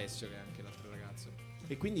 insieme ad Alessio, che è anche l'altro ragazzo.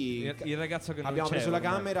 E quindi il ragazzo che non abbiamo c'è preso la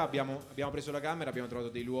ormai. camera, abbiamo preso la camera, abbiamo trovato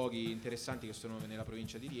dei luoghi interessanti che sono nella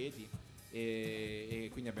provincia di Rieti, e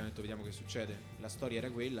quindi abbiamo detto vediamo che succede. La storia era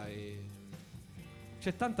quella, e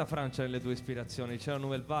C'è tanta Francia nelle tue ispirazioni, c'è la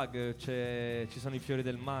Nouvelle Vague, ci sono i Fiori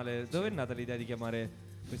del Male. Dove è nata l'idea di chiamare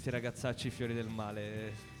questi ragazzacci i Fiori del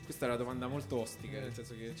Male? questa è una domanda molto ostica, nel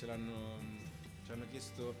senso che ci hanno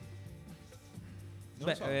chiesto. Non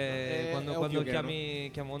lo so,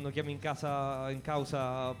 quando chiami in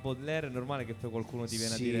causa Baudelaire, è normale che poi qualcuno ti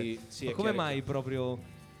viene a dire ma come mai proprio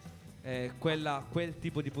quel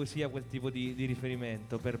tipo di poesia, quel tipo di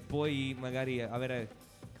riferimento, per poi magari avere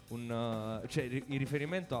cioè il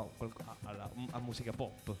riferimento a musica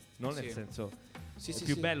pop, non nel senso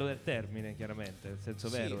più bello del termine, chiaramente, nel senso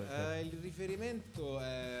vero del termine. Il riferimento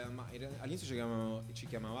all'inizio ci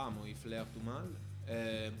chiamavamo i Fleur du Mal,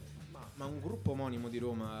 ma un gruppo omonimo di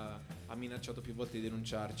Roma ha minacciato più volte di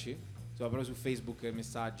denunciarci, insomma, proprio su Facebook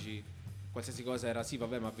messaggi, qualsiasi cosa era sì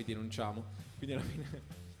vabbè ma vi denunciamo, quindi alla fine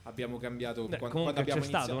abbiamo cambiato. Quando abbiamo c'è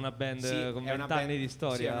stata una band con 20 anni di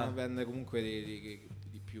storia. Sì, è una band comunque di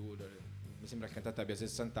più, mi sembra il cantante abbia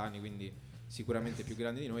 60 anni, quindi sicuramente più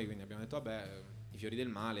grande di noi, quindi abbiamo detto vabbè, i Fiori del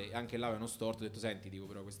Male, e anche là avevano storto, ho detto senti, dico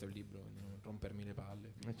però questo è un libro, non rompermi le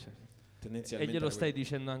palle. Certo. E glielo stai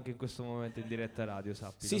dicendo anche in questo momento in diretta radio,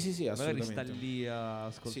 sappi. Sì, magari assolutamente. sta lì a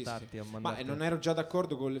ascoltarti, a mandarti. Ma non ero già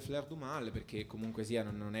d'accordo con le Fleur du Mal, perché comunque sia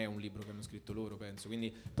non è un libro che hanno scritto loro, penso,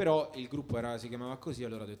 quindi, però il gruppo si chiamava così,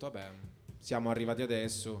 allora ho detto vabbè, siamo arrivati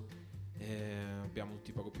adesso, abbiamo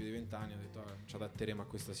tutti poco più di 20 anni, ho detto vabbè, ci adatteremo a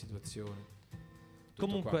questa situazione.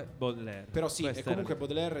 Comunque Baudelaire. Però sì, e comunque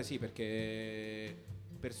Baudelaire sì, perché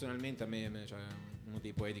personalmente a me cioè, uno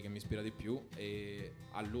dei poeti che mi ispira di più, e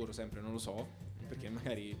a loro sempre non lo so, perché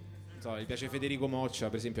magari non so, gli piace Federico Moccia,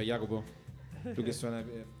 per esempio, a Jacopo, lui che suona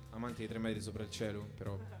amante di 3 metri sopra il cielo,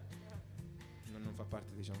 però non fa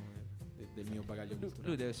parte, diciamo, del mio bagaglio culturale.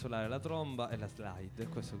 Lui deve suonare la tromba e la slide,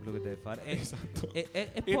 questo è quello che deve fare. Esatto.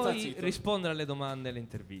 E poi rispondere alle domande e alle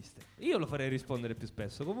interviste. Io lo farei rispondere più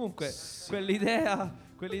spesso. Comunque, sì.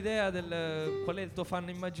 quell'idea del qual è il tuo fan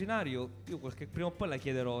immaginario, io prima o poi la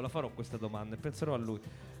chiederò, la farò questa domanda e penserò a lui.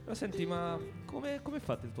 Però senti, ma come è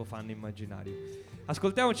fatto il tuo fan immaginario?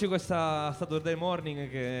 Ascoltiamoci questa Saturday Morning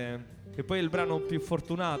che poi è il brano più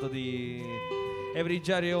fortunato di Every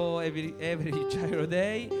Gyro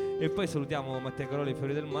Day, e poi salutiamo Mattia Caroli e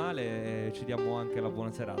Fiori del Male e ci diamo anche la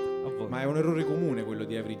buona serata a voi. Ma è un errore comune quello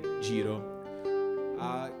di Every Giro.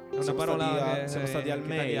 È una parola siamo stati al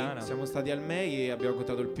italiana. Siamo stati al MEI e abbiamo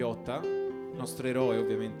incontrato il Piotta, nostro eroe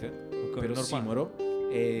ovviamente, per Ossimoro,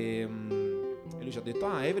 e lui ci ha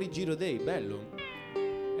detto Every Giro Day, bello.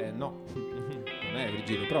 No, non è Every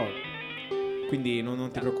Giro, però quindi non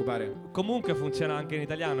ti preoccupare. Comunque funziona anche in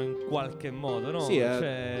italiano in qualche modo, no? Sì,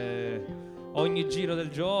 cioè, ogni giro del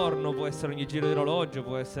giorno, può essere ogni giro di orologio,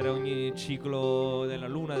 può essere ogni ciclo della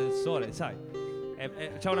luna, del sole, sai.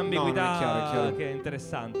 C'è un'ambiguità è chiaro. che è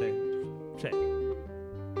interessante. Cioè,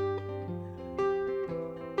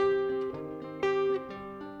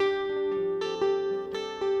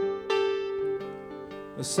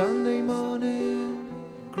 A Sunday morning,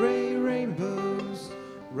 grey rainbows,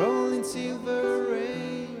 rolling silver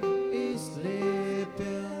rain is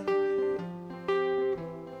slipping.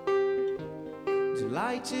 The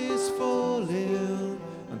light is falling,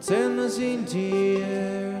 antennas in the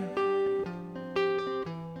air.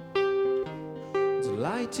 The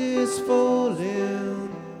light is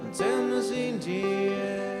falling, antennas in the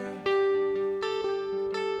air.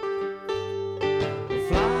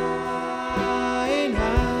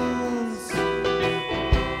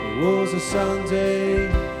 It was a Sunday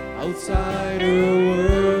outside her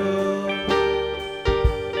world,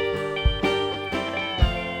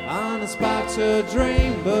 unexpected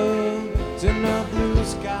rainbows in a blue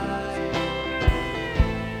sky.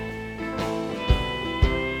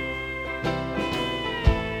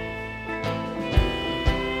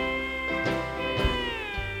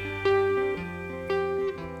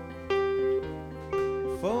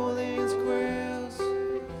 Falling squares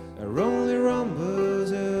are only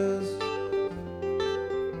rumbles.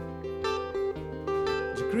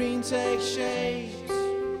 The green takes shapes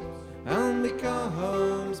and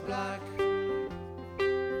becomes black.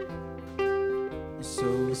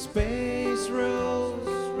 So space rose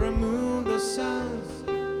remove the sun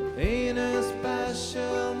in a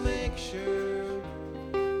special mixture.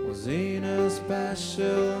 Was in a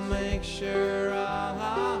special mixture.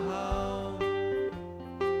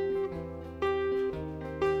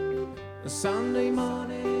 A Sunday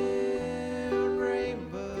morning,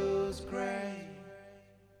 rainbows gray,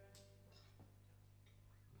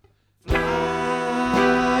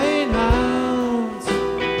 flying out.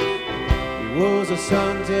 It was a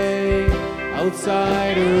Sunday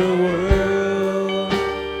outside her world,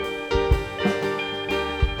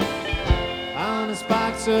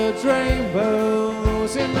 unexpected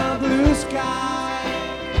rainbows in the blue sky.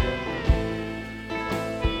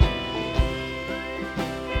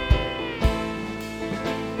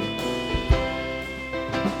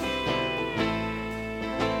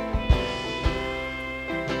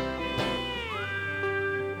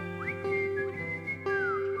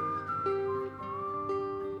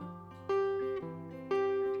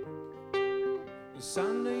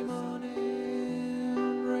 Sunday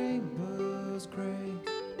morning, rainbows gray,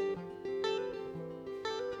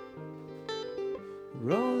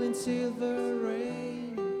 rolling silver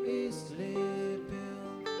rain is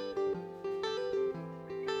slipping.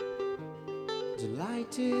 The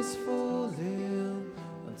light is falling,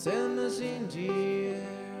 antennas in the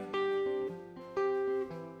air.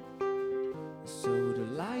 So the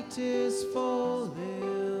light is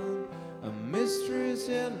falling, a mystery's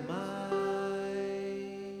in my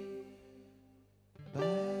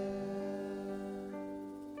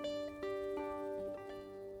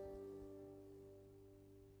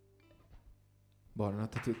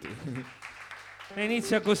buonanotte a tutti.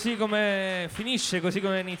 inizia così come finisce, così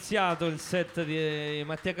come è iniziato il set di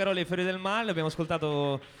Mattia Caroli e Fiori del Male. Abbiamo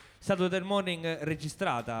ascoltato Saturday Morning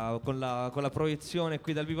registrata con la proiezione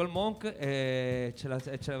qui dal Vivo al Monk e ce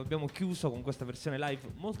l'abbiamo chiuso con questa versione live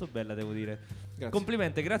molto bella, devo dire. Grazie.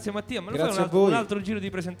 Complimenti, grazie Mattia. Ma lo Grazie fai a voi. un altro giro di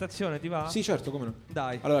presentazione, ti va? Sì, certo, come no.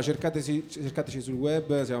 Dai. Allora, cercateci sul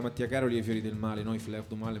web, siamo Mattia Caroli e Fiori del Male, noi Fleur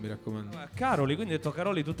du Male, mi raccomando. Caroli, quindi ho detto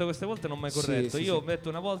Caroli tutte queste volte, non mai corretto. Sì, Io sì. metto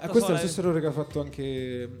una volta questo è sola lo stesso errore che ha fatto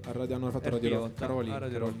anche a radio, hanno fatto Radio Rock. Caroli.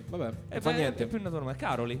 Vabbè, fa niente. È più naturale.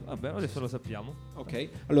 Caroli, vabbè, adesso lo sappiamo. Ok,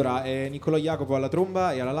 allora Niccolò Jacopo alla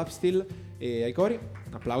tromba e alla lap steel e ai cori.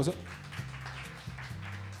 Un applauso.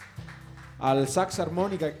 Al sax,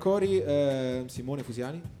 armonica e cori Simone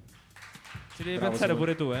Fusiani. Ci devi Bravo, pensare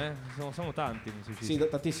Simone. pure tu, siamo tanti musicisti. Sì,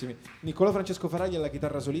 tantissimi. Niccolò Francesco Faragli alla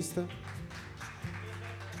chitarra solista.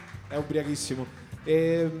 È ubriachissimo.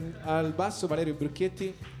 Al basso Valerio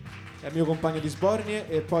Brucchetti, è il mio compagno di sbornie.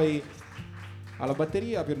 E poi alla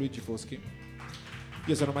batteria Pierluigi Foschi.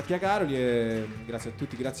 Io sono Mattia Caroli e grazie a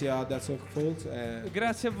tutti, grazie a That's All Folks.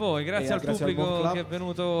 Grazie a voi, grazie al grazie al pubblico Monk Club. che è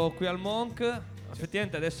venuto qui al Monk.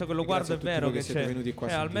 Effettivamente adesso che lo guardo Grazie è a tutti vero voi che che siete c'è venuti qua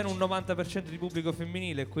a almeno un sentirci. 90% di pubblico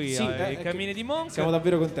femminile qui Sì, ai che cammini di Monk. siamo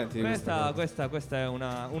davvero contenti di questa Questa è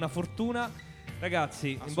una fortuna.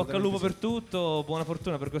 Ragazzi, in bocca al Assolutamente lupo sì. per tutto, buona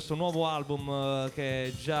fortuna per questo nuovo album che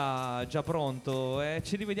è già pronto e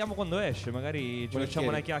ci rivediamo quando esce, magari ci facciamo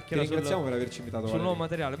una chiacchiera Ti ringraziamo per averci invitato. sul nuovo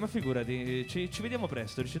Valerio. materiale, ma figurati, ci vediamo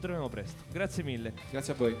presto, ci troviamo presto. Grazie mille.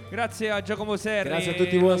 Grazie a voi. Grazie a Giacomo Serri, Grazie a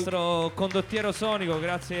tutti il voi. nostro condottiero sonico,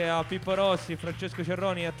 grazie a Pippo Rossi, Francesco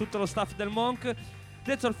Cerroni e a tutto lo staff del Monk.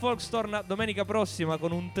 That's All Folks torna domenica prossima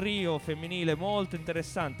con un trio femminile molto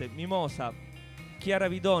interessante, Mimosa, Chiara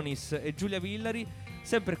Vidonis e Giulia Villari,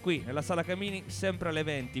 sempre qui nella Sala Camini, sempre alle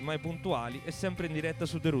 20, mai puntuali e sempre in diretta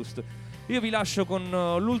su The Roost. Io vi lascio con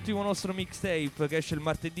l'ultimo nostro mixtape che esce il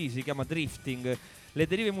martedì, si chiama Drifting, le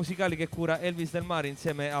derive musicali che cura Elvis Del Mare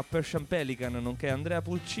insieme a Persian Pelican nonché Andrea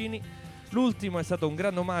Pulcini. L'ultimo è stato un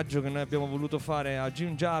grande omaggio che noi abbiamo voluto fare a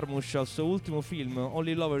Jim Jarmusch al suo ultimo film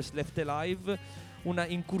Only Lovers Left Alive, una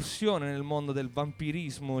incursione nel mondo del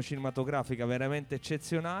vampirismo cinematografica veramente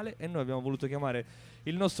eccezionale, e noi abbiamo voluto chiamare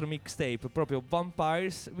il nostro mixtape proprio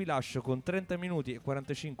Vampires. Vi lascio con 30 minuti e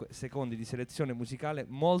 45 secondi di selezione musicale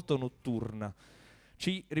molto notturna.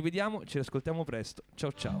 Ci rivediamo, ci ascoltiamo presto.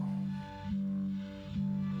 Ciao ciao.